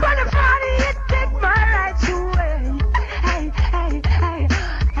 But the body it take my rights away. Hey, hey, hey.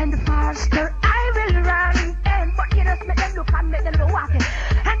 And the faster I will run. But you just make them look and make them go walking.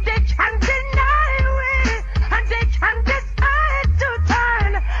 And they can't deny me. And they can't decide to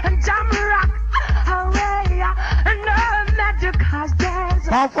turn. And Jamrock away. No matter cause there's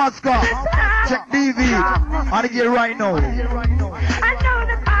How fast go? Check DV. How to get right now. I know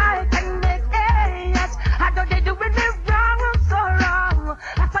that I can make it. Yes, I know they doing me wrong. I'm so wrong.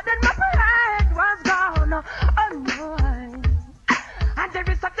 I thought that my pride was gone. Oh no. And there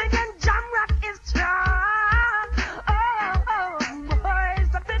is something in Jamrock is strong. Oh, boy,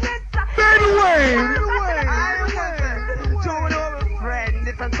 something inside. Anyway. Don't know we're friends.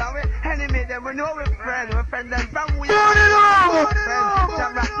 Different from we enemy. Them we know we're friends. We're friends them from we. Jamrock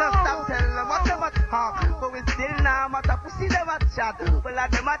no stop telling them what them a talk. But we still now matter pussy them a chat. Well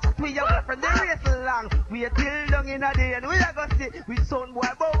at them a chat we have friend they race long. We till long in a day and we a go see. We sound boy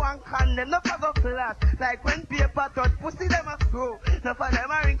but one can them no go flat. Like when paper touch pussy them a screw. No for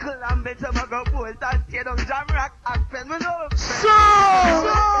them a wrinkle and bet them a go bolt and tear down Jamrock accent. We know we're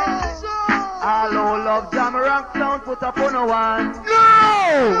friends. All who love Jamrock sound put up on a one.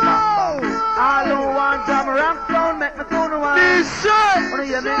 All who want Jamrock sound make me tune one. Wanna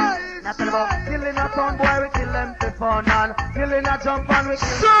hear me? Not tell about killing a sound boy, we kill them for fun and killing a jump and we kill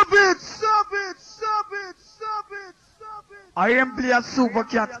Stop it! Stop it! Stop it! Stop it! Stop it! I am play a super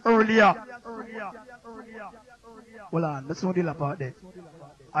cat earlier. Hold on, let's know the lap out there.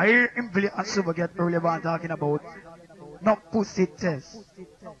 I hear him play a super cat earlier, but I'm talking about not pussy test.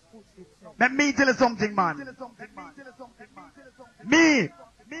 Let me tell you something, man. Me,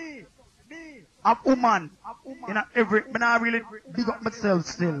 a woman, in a every, but I really big up myself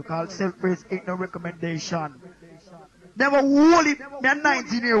still, cause self-praise ain't no recommendation. Never wholly, me a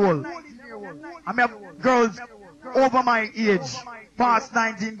 19-year-old. I have girls over my age, past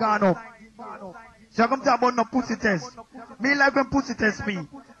 19 gone up. So I come talk about no pussy test. Me like when pussy test me.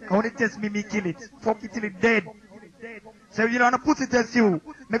 When it test me, me kill it. Fuck it till it dead. So you don't pussy test you,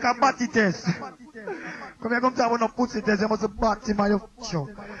 make a body test. Come here, come talk about no pussy test, you must bat him on your show.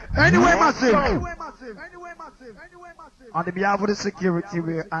 Anyway, massive. On the behalf of the security,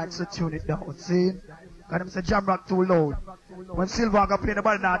 we ask to tune it down. See? Because them say Jamrock too loud. When Silverhawk play the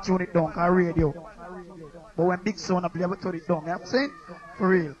ball, not tune it down, cause radio. But when Big Son play, we turn it down. You know what I'm saying? For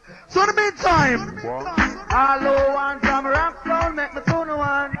real. So in the meantime, Hello, one Jamrock sound, make me tune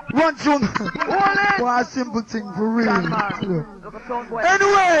one. one tune. What a simple thing for real. Anyway.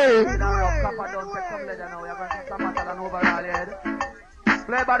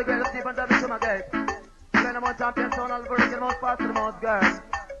 Play by the girl, Steve and David Sumagate. Play the most champion sound, all the most part to the most girls.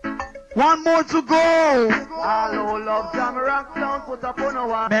 One more to go. Hello, love Jamrock sound, put up on a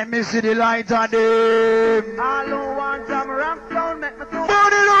one. Let me see the light on them. Hello, one Jamrock sound, make me tune.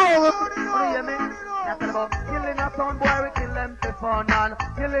 Burn it over. What do you mean? That's about killing a sound boy, we kill them for fun and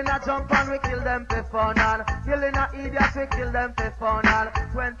killing a jump and we kill them for fun and killing a idiot, we kill them for fun and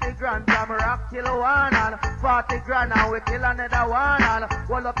 20 grand Jamrock kill one and 40 grand and we kill another one and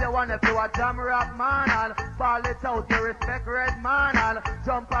hold up your one if you a Jamrock man and fall it out, you respect red man and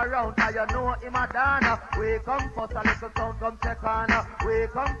jump around cause you know him a dana. We come first, a little sound come second. We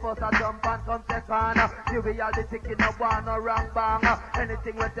come first, a jump and come second. You be all the ticket, no one, no wrong bang.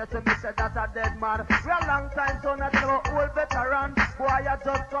 Anything we tell to me, say that's a dead man. We a long time town, I tell about old veteran. Boy, I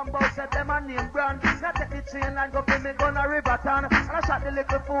just come out, said them a name brand. Now take the chain and go put me gun a Riverton. And I shot the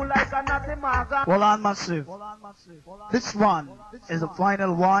little fool like a naughty maga. Hold on, massive. This one is the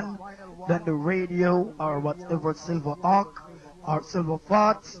final one. Then the radio or whatever, Silverhawk or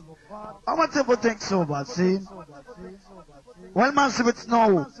Silverfox. How much people think so, but see? Well, massive, it's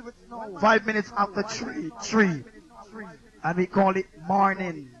now 5 minutes after 3. And we call it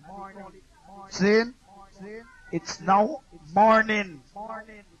morning. See? It's now morning.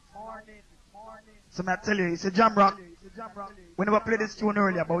 So I tell you, it's a Jamrock. We never played this tune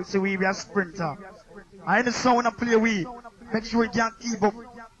earlier, but we say we are sprinter. And the sound I play we, make sure you can't keep up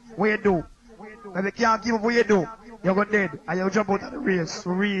what you do. If you can't keep up what you do, you're go dead and you'll jump out of the race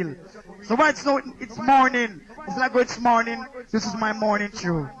for real. So right now it's morning. It's like it's morning. This is my morning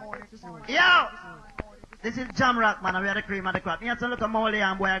tune. Yo! This is Jamrock, man, and we are the cream of the crop. You have to look at Molly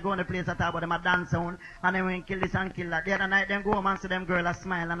and boy, I go in the place and talk about them a dance sound, and then we kill this and kill that. The other night, them go home and see them girl a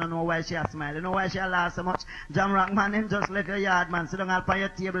smile, and I don't know why she a smile. You know why she a laugh so much? Jamrock, man, them just left your yard, man. Sit down upon your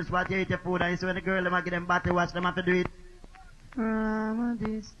table, spot you eat your food, and you see when the girl them a give them battery watch, them have to do it. From a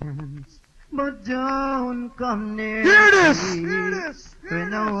distance, but don't come near. Hear this!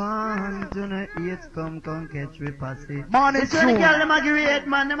 When I want to know it, come catch me pussy. Morning tune. The girl them a give it,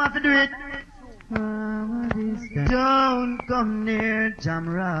 man, them have to do it. Don't come near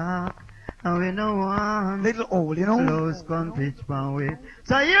Jamrock, and we no want little old, you know. Close come pitch my way.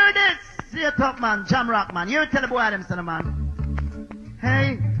 So hear this, see it up, man, Jamrock, man. You tell the boy them, son, man.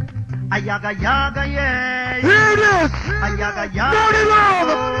 Hey, a yaga yaga, yeah. Hear this. A yaga yaga. Morning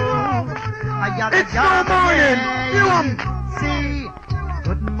love. A yaga it's yaga, no morning. Yeah. See,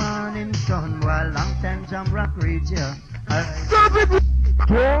 good morning, son. Well, long time Jamrock reach here.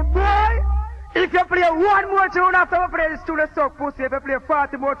 Oh boy! If you play one more tune after we play this tune to suck pussy, if you play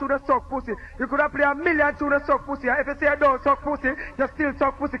 40 more tune to suck pussy, you could have played 1,000,000 tune to suck pussy. If you say you don't suck pussy, you still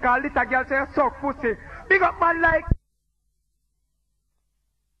suck pussy, cause little girl say you suck pussy. Big up man like...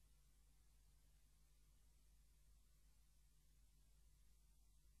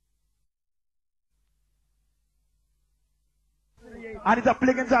 And it's a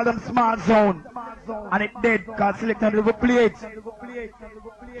plug inside them smart zone. And it dead because selected the plate.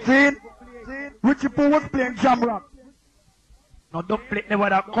 See? Richie Poo was playing Jamrock. Now don't play never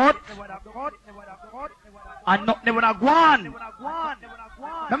that cut. And not never that one.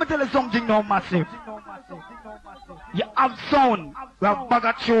 Let me tell you something now, massive. You have sound, we have bag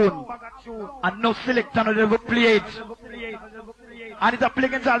of tune. And no selector no never play it. And it's a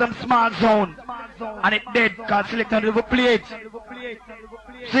plug inside them smart zone. And it dead because selector never play it.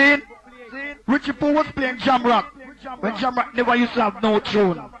 See? Richie Poo was playing Jamrock when Jamrock never used to have no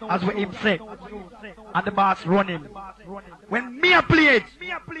tune, as what him said. And the boss run him. When me a play it,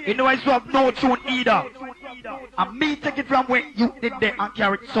 he never used to have no tune either. And me take it from where you did there and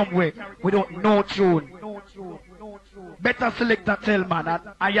carry it somewhere without no tune. Better selector tell man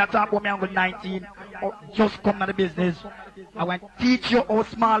that I talk about me on 19 or just come to the business. I want to teach you how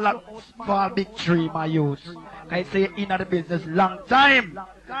small for big tree, my youth. I say in the business long time.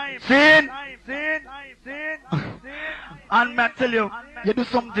 Sin. And I tell you, you do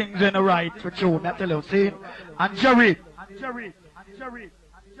some things in the right for true. I tell you, sin. And Jerry.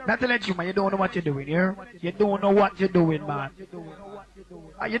 I tell you, man, you don't know what you're doing here. You don't know what you're doing, man.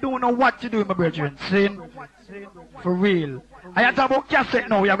 You don't know what you're doing, my brethren. Sin. For real. I talk about cassette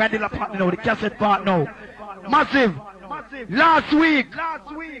now. You're going to do the part now, the cassette part now. Massive. Last week,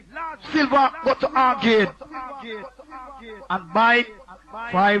 Silver got to Arcade and buy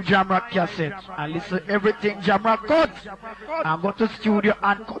 5 Jamrock cassettes and listen to everything Jamrock cut and go to studio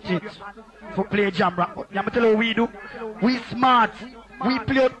and cut it for play Jamrock. I'm tell you what we do. We smart. We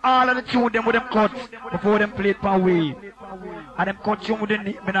play out all of the tune them with them cut before them play it per way. And them cut tune with the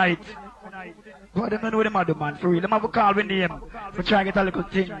midnight. Go them know them do, man, for real. Them have a call with them for trying to get a little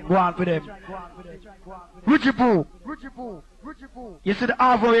thing go on for them. Richie Poo. You see the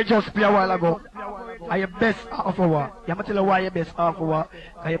half hour you just play a while ago? Are your best half hour? I'm going to tell you why your best half hour.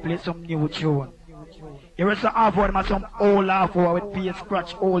 Because you play some new tune. You rest the half hour, them some old half hour with PS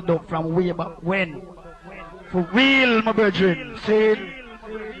scratch old up from way back when. For real, my brethren. See?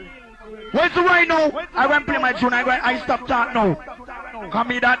 Where's the right now? I went play my tune. I stop talk now. Come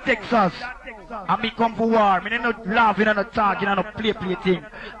me that Texas. And me come for war. Me not laughing and not talking and not play thing.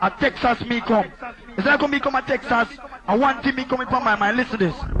 At Texas me come. Is that gonna me come at Texas? I want thing me coming from my mind. Listen to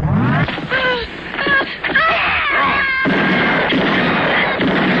this.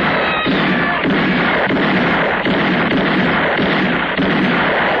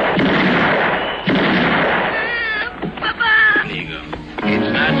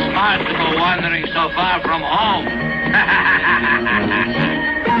 It's not smart to go wandering so far from home.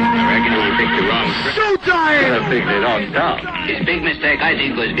 the wrong track. Showtime! I think they don't stop. His big mistake, I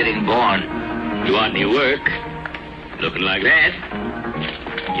think, was getting born. You want any work? Looking like that?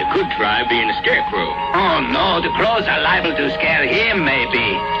 You could try being a scarecrow. Oh, no, the crows are liable to scare him,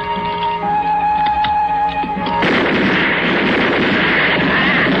 maybe.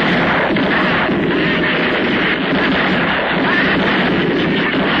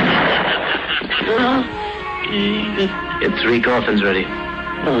 Get 3 coffins ready.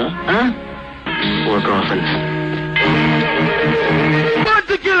 Huh? 4 coffins.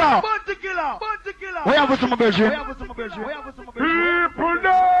 Killer! Where have some Belgium? People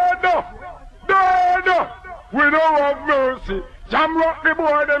no, we don't have mercy. Jamrock the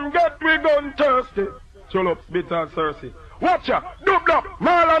boy, them get we gun thirsty. Tulips, bitter, Cersei. Watch ya, duped up,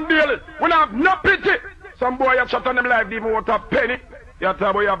 Marlon Bailey. We don't have no pity. Some boy have shot on them life, even worth a penny. You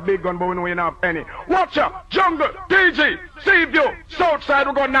tell boy you have big gun, but we know you don't have any. Watch ya, Jungle, TG, Seaview, Southside,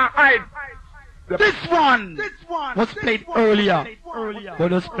 we're gonna hide. This one was played earlier,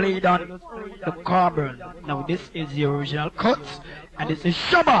 but was played on the carbon. Now this is the original cut, and this is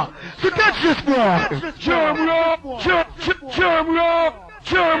Shabba. So catch this one. Jamrock.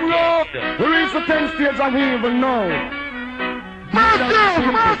 We reach the 10 stages of evil now.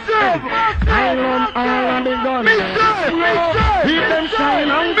 Massive. Island, all the guns. Keep them shine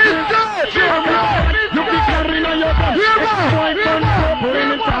on you be carrying on your back. Put in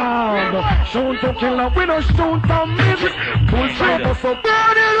the town. Shoot to kill up, we don't shoot to miss. Pull trouble, so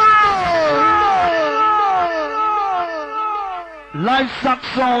burn it out. Live sack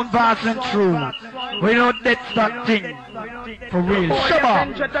sound passing through. We know that's that thing. For real.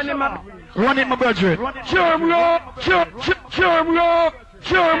 Shabba. Run it, my brethren. Jamrock.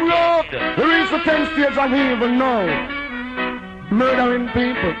 We reach the 10 stages of evil now. Murdering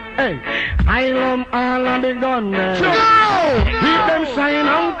people. Hey, I love all of the gunmen. Keep them shine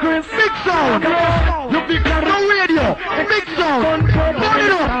on Chris. Big sound. You be carrying radio. Big sound.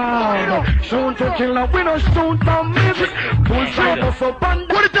 Shoot to kill up, we don't shoot to miss. Pull trouble so band.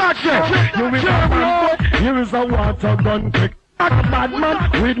 What is that shit? You is a man, here is a water gun kick. Bad man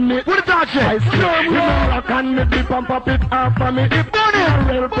with me. What is that shit? I swear you rock and me dip and pop it off for me. If money a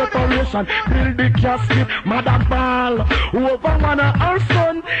real preparation, build the casket, mother ball. Over one of our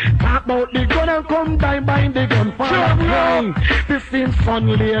son, talk about the gun and come die by the gun. Fire 15 son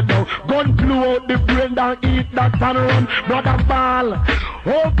laid down, gun blew out the brain down, eat that and run. Brother ball,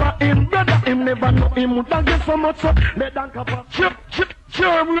 over him, brother him never know him. Would not get so much so, let them cap up.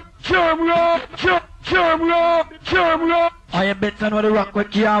 Jamrock. I am betting on the rock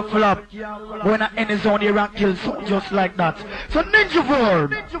with can't flop. When I end his own, he rock kills just like that. So Ninja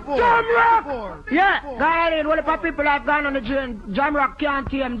Ford. Jamrock. Yeah, guy in, what if people have gone on the train? Jamrock can't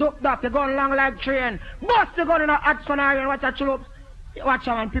team, doped up, they going long like train. Bust the gun in a hot scenario and watch a chill. Watch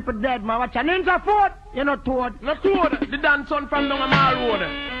out, man, people dead, man. Watch a Ninja Ford. You know Toad. No Toad, the dance on from down a mall road.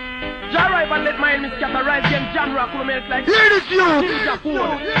 Jarrive and let my enemies categorize them Jamrock who make like Hear this you! Ninja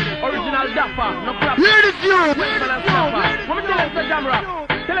Ford, original Dapper, no crap. Hear this you! When me tell him say Jamrock,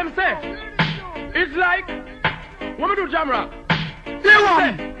 tell him say, it's like, when me do Jamrock,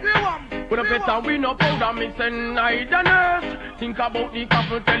 with a better we no powder mix and neither nurse. Think about the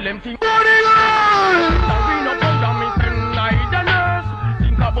couple, tell them think. We no powder mix and neither nurse.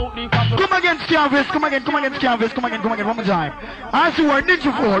 Think about the couple. Come against Canvas, come again, one more time. As you are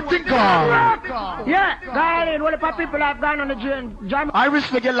Ninja Ford, think on. Yeah, guy in, what if people have gone on the train? Jamrock. I wish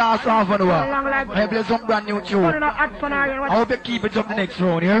we get last half an hour. I play some brand new tune. I hope you keep it up the next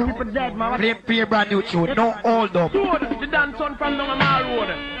round, yeah? People dead, man. Play a brand new tune, no hold up. The dance on from down a mall road.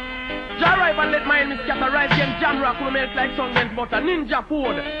 Jarrive and let my enemies categorize them Jamrock who make like Sundance butter. Ninja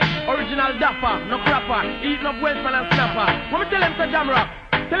Ford, original Dapper, no crapper, eating up Westman and Snapper. When me tell him say Jamrock,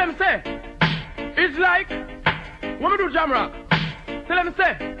 tell him say, it's like, when me do Jamrock, tell him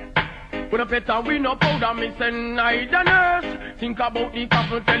say, with a better we no powder mix and neither nurse. Think about the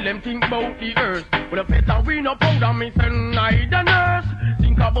couple, tell them think about the earth. With a better we no powder mix and neither nurse.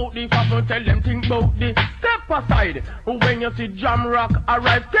 Think about the couple, tell them think about the step aside. When you see Jamrock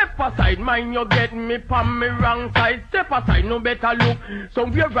arrive, step aside. Mind you get me from me wrong side. Step aside, no better look.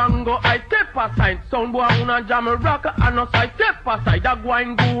 Somewhere wrong go I step aside. Some boy wanna Jamrock and no side. Step aside, that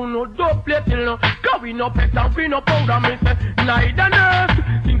going go no dope play till no. Cause we no better, we no powder mix and neither nurse.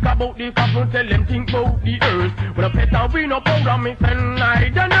 Think about the couple, tell them think about the earth. With a better we no powder mix and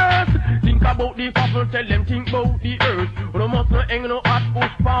neither nurse. Think about the couple, tell them think about the earth. With a must no hang no hot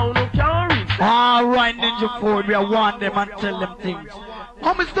push pound no can't reach. Alright, Ninja Ford, we are warn them and tell them things.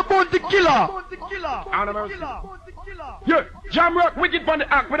 Come, Mr. Bounty Killer. Yeah, Jamrock wicked from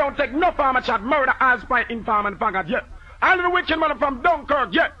the act. We don't take no farmer chat, murder, ass, spite, infam, and faggot. Yeah, all of the wicked man from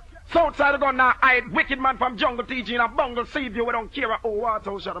Dunkirk. Yeah, Southside gun now hide. Wicked man from jungle teaching a bungle save you. We don't care. Oh, what?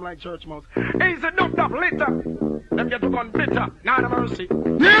 Oh, shut up like church mouse. He's a doped up litter. Them get to gun bitter. Now the mercy.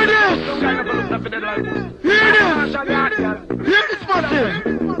 Hear this! Some kind of a look at like this. Hear this! Hear this, massive!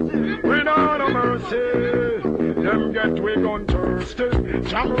 We know no mercy. Them get we gun thirsty.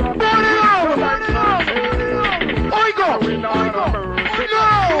 Jamrock. Burn it out! Oigo! We know no mercy.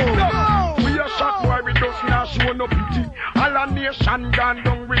 No! We a shot boy, we just not show no pity. All a nation gone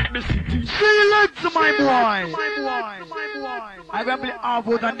down with the city. See you later, my boy. I'm gonna play half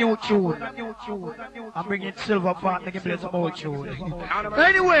out a new tune. I'm bringing Silverhawk to play some old tune.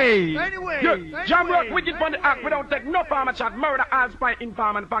 Anyway. Yeah, Jamrock wicked from the act. We don't take no farmer chat. Murder, allspite,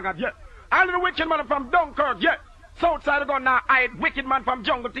 infam and faggot. Yeah. All the wicked man from Dunkirk. Yeah. Southside gun now hide. Wicked man from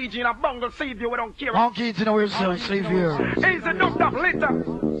jungle teaching a bungle save you. We don't care. Monkey to know yourself, save you. He's a doped up litter.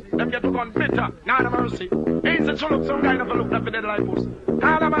 Them get to gun bitter. Now the mercy. He's a chuluk, some kind of a look up for dead like us.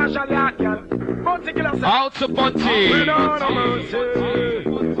 All the marshal yard, girl. Bunty killer say. Out to Bunty. We know no mercy.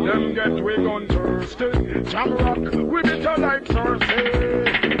 Them get we gun thirsty. Jamrock, we beat your like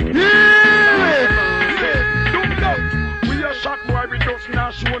Cersei. Yeah! We a shot boy, we just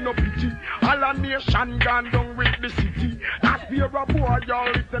not show no pity. All a nation gone down with the city. As fear a boy,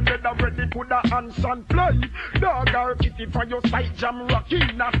 y'all if them dead already put the hands and fly. Dog or kitty for your sight, Jamrock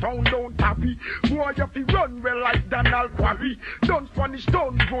in a town don't happy. Boy, if you run well like Donald Quarry. Don't punish,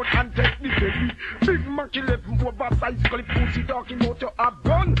 don't vote and take the baby. Big monkey left oversized clip pussy talking about you have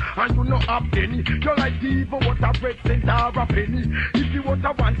gun and you not have any. You like the evil what a bread cent or a penny. If you want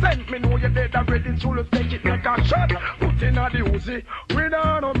a 1 cent, me know you're dead already. So let's take it like a shot. Put in a the Uzi, we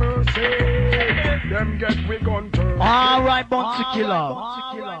don't no mercy. Them get we gun turn. Alright, Bounty Killer.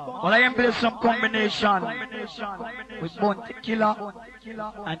 Well, I am playing some combination with Bounty Killer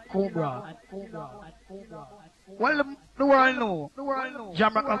and Cobra. Well, the world know.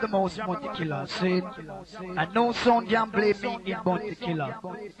 Jamrock of the most Bounty Killer. See? And no sound can play me in Bounty Killer.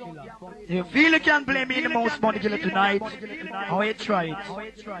 If you feel you can play me in the most Bounty Killer tonight, how you try it?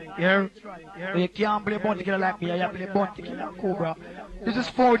 Yeah? You can't play Bounty Killer like me, I play Bounty Killer and Cobra. This is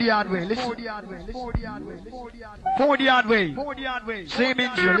 40 yard way. Listen. 40 yard way. Same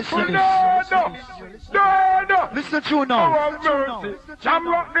intro. Listen to this. Listen to you now.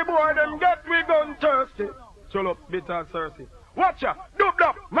 Jamrock the boy, them get we gun thirsty. Chill up, bitter Cersei. Watch ya, dubbed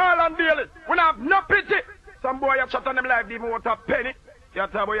up, Marlon Daly. We have no pity. Some boy have shot on them life, even worth a penny. You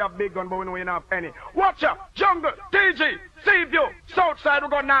tell boy you have big gun, but we know you don't have any. Watch ya, Jungle, TG, save you. Southside, we're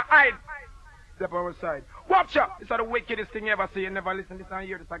gonna hide. Step on our side. Watch ya, this is the wickedest thing you ever see. You never listen to this and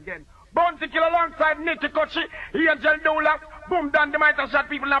hear this again. Bounty Killer alongside Nicky Kochi, Angel Dola, boom down the might have shot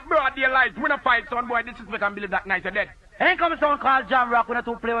people in a broad daylight. We not fight, son boy, this is we can believe that night you're dead. Ain't coming someone called Jamrock when I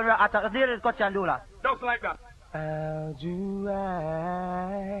two play when we're attack. There is Kochi and Dola. Just like that. How do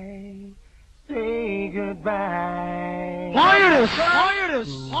I say goodbye? Fire this!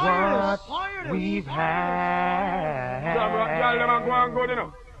 What we've had.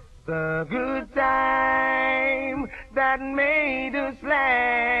 The good time that made us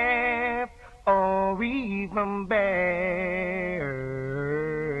laugh or even bad.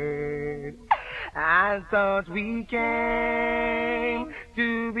 I thought we came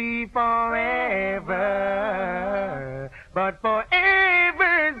to be forever, but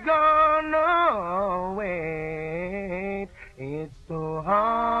forever's gone away. It's so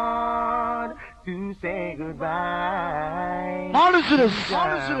hard to say goodbye. Listen to this.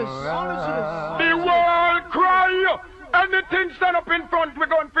 The world cry. Anything stand up in front, we're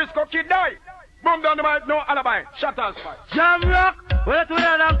going Frisco Kid die. Boom down the mic, no alibi. Shut us, fight. Jamrock, wait till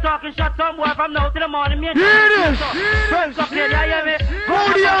I'm talking shot some boy from now to the morning. Hear this! Frisco Kid, you hear me?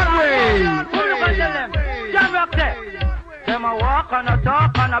 Go the other way! Jamrock there. Them a walk and a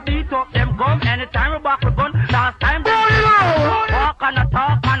talk and a beat up them gum anytime we back with gun. Last time them walk and a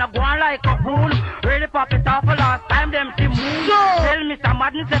talk and a go on like a fool. Really pop it off last time them see moon. Tell Mr.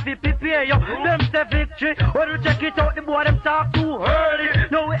 Madden say fi prepare you. Them say victory. When we check it out the boy them talk too early.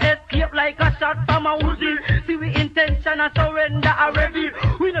 Now we escape like a shot from a Uzi. See we intention and surrender already.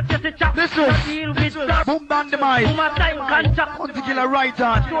 We not just a chop. Listen. Boom down the mic. Time contract. Bounty Killer right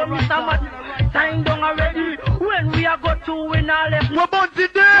on. So Mr. Madden time down already. When we are go to win all left. We're Bounty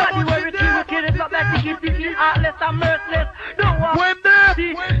there. Body where we kill it up like picky, heartless and merciless. Don't want when there.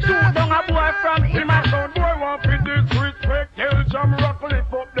 Shoot down a boy from him and some boy want to disrespect. Tell Jamrock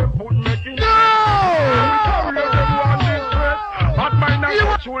lift up them foot making. No! We carry them one distress. Hot mind and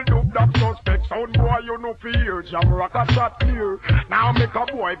patrol dub that suspect. Sound boy, you know fear. Jamrock a shot clear. Now make a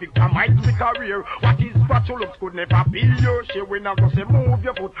boy victimize the career. What is patrol ups could never be your share. When I go say move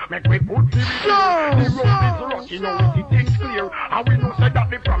your foot, make we put the road is rocky, now the things clear. And we know say that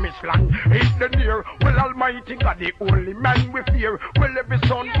the promised land is the near. Well, Almighty God, the only man we fear. Well, every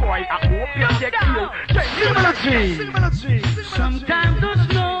son boy, I hope you take care. Sometimes the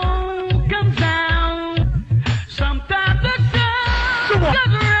snow comes down. Sometimes the sun goes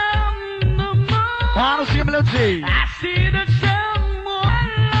around the moon. I see the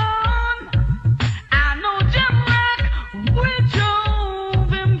someone alone. I know Jamrock, we drove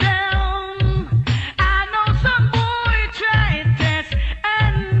him down. I know some boy tried test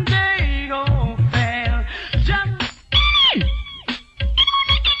and they all fail.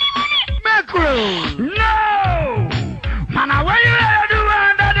 Mackerel! No! Man, what you do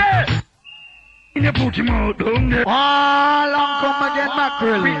under there? You put him out down there. Oh, long come again,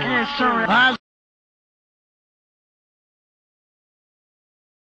 Mackerel.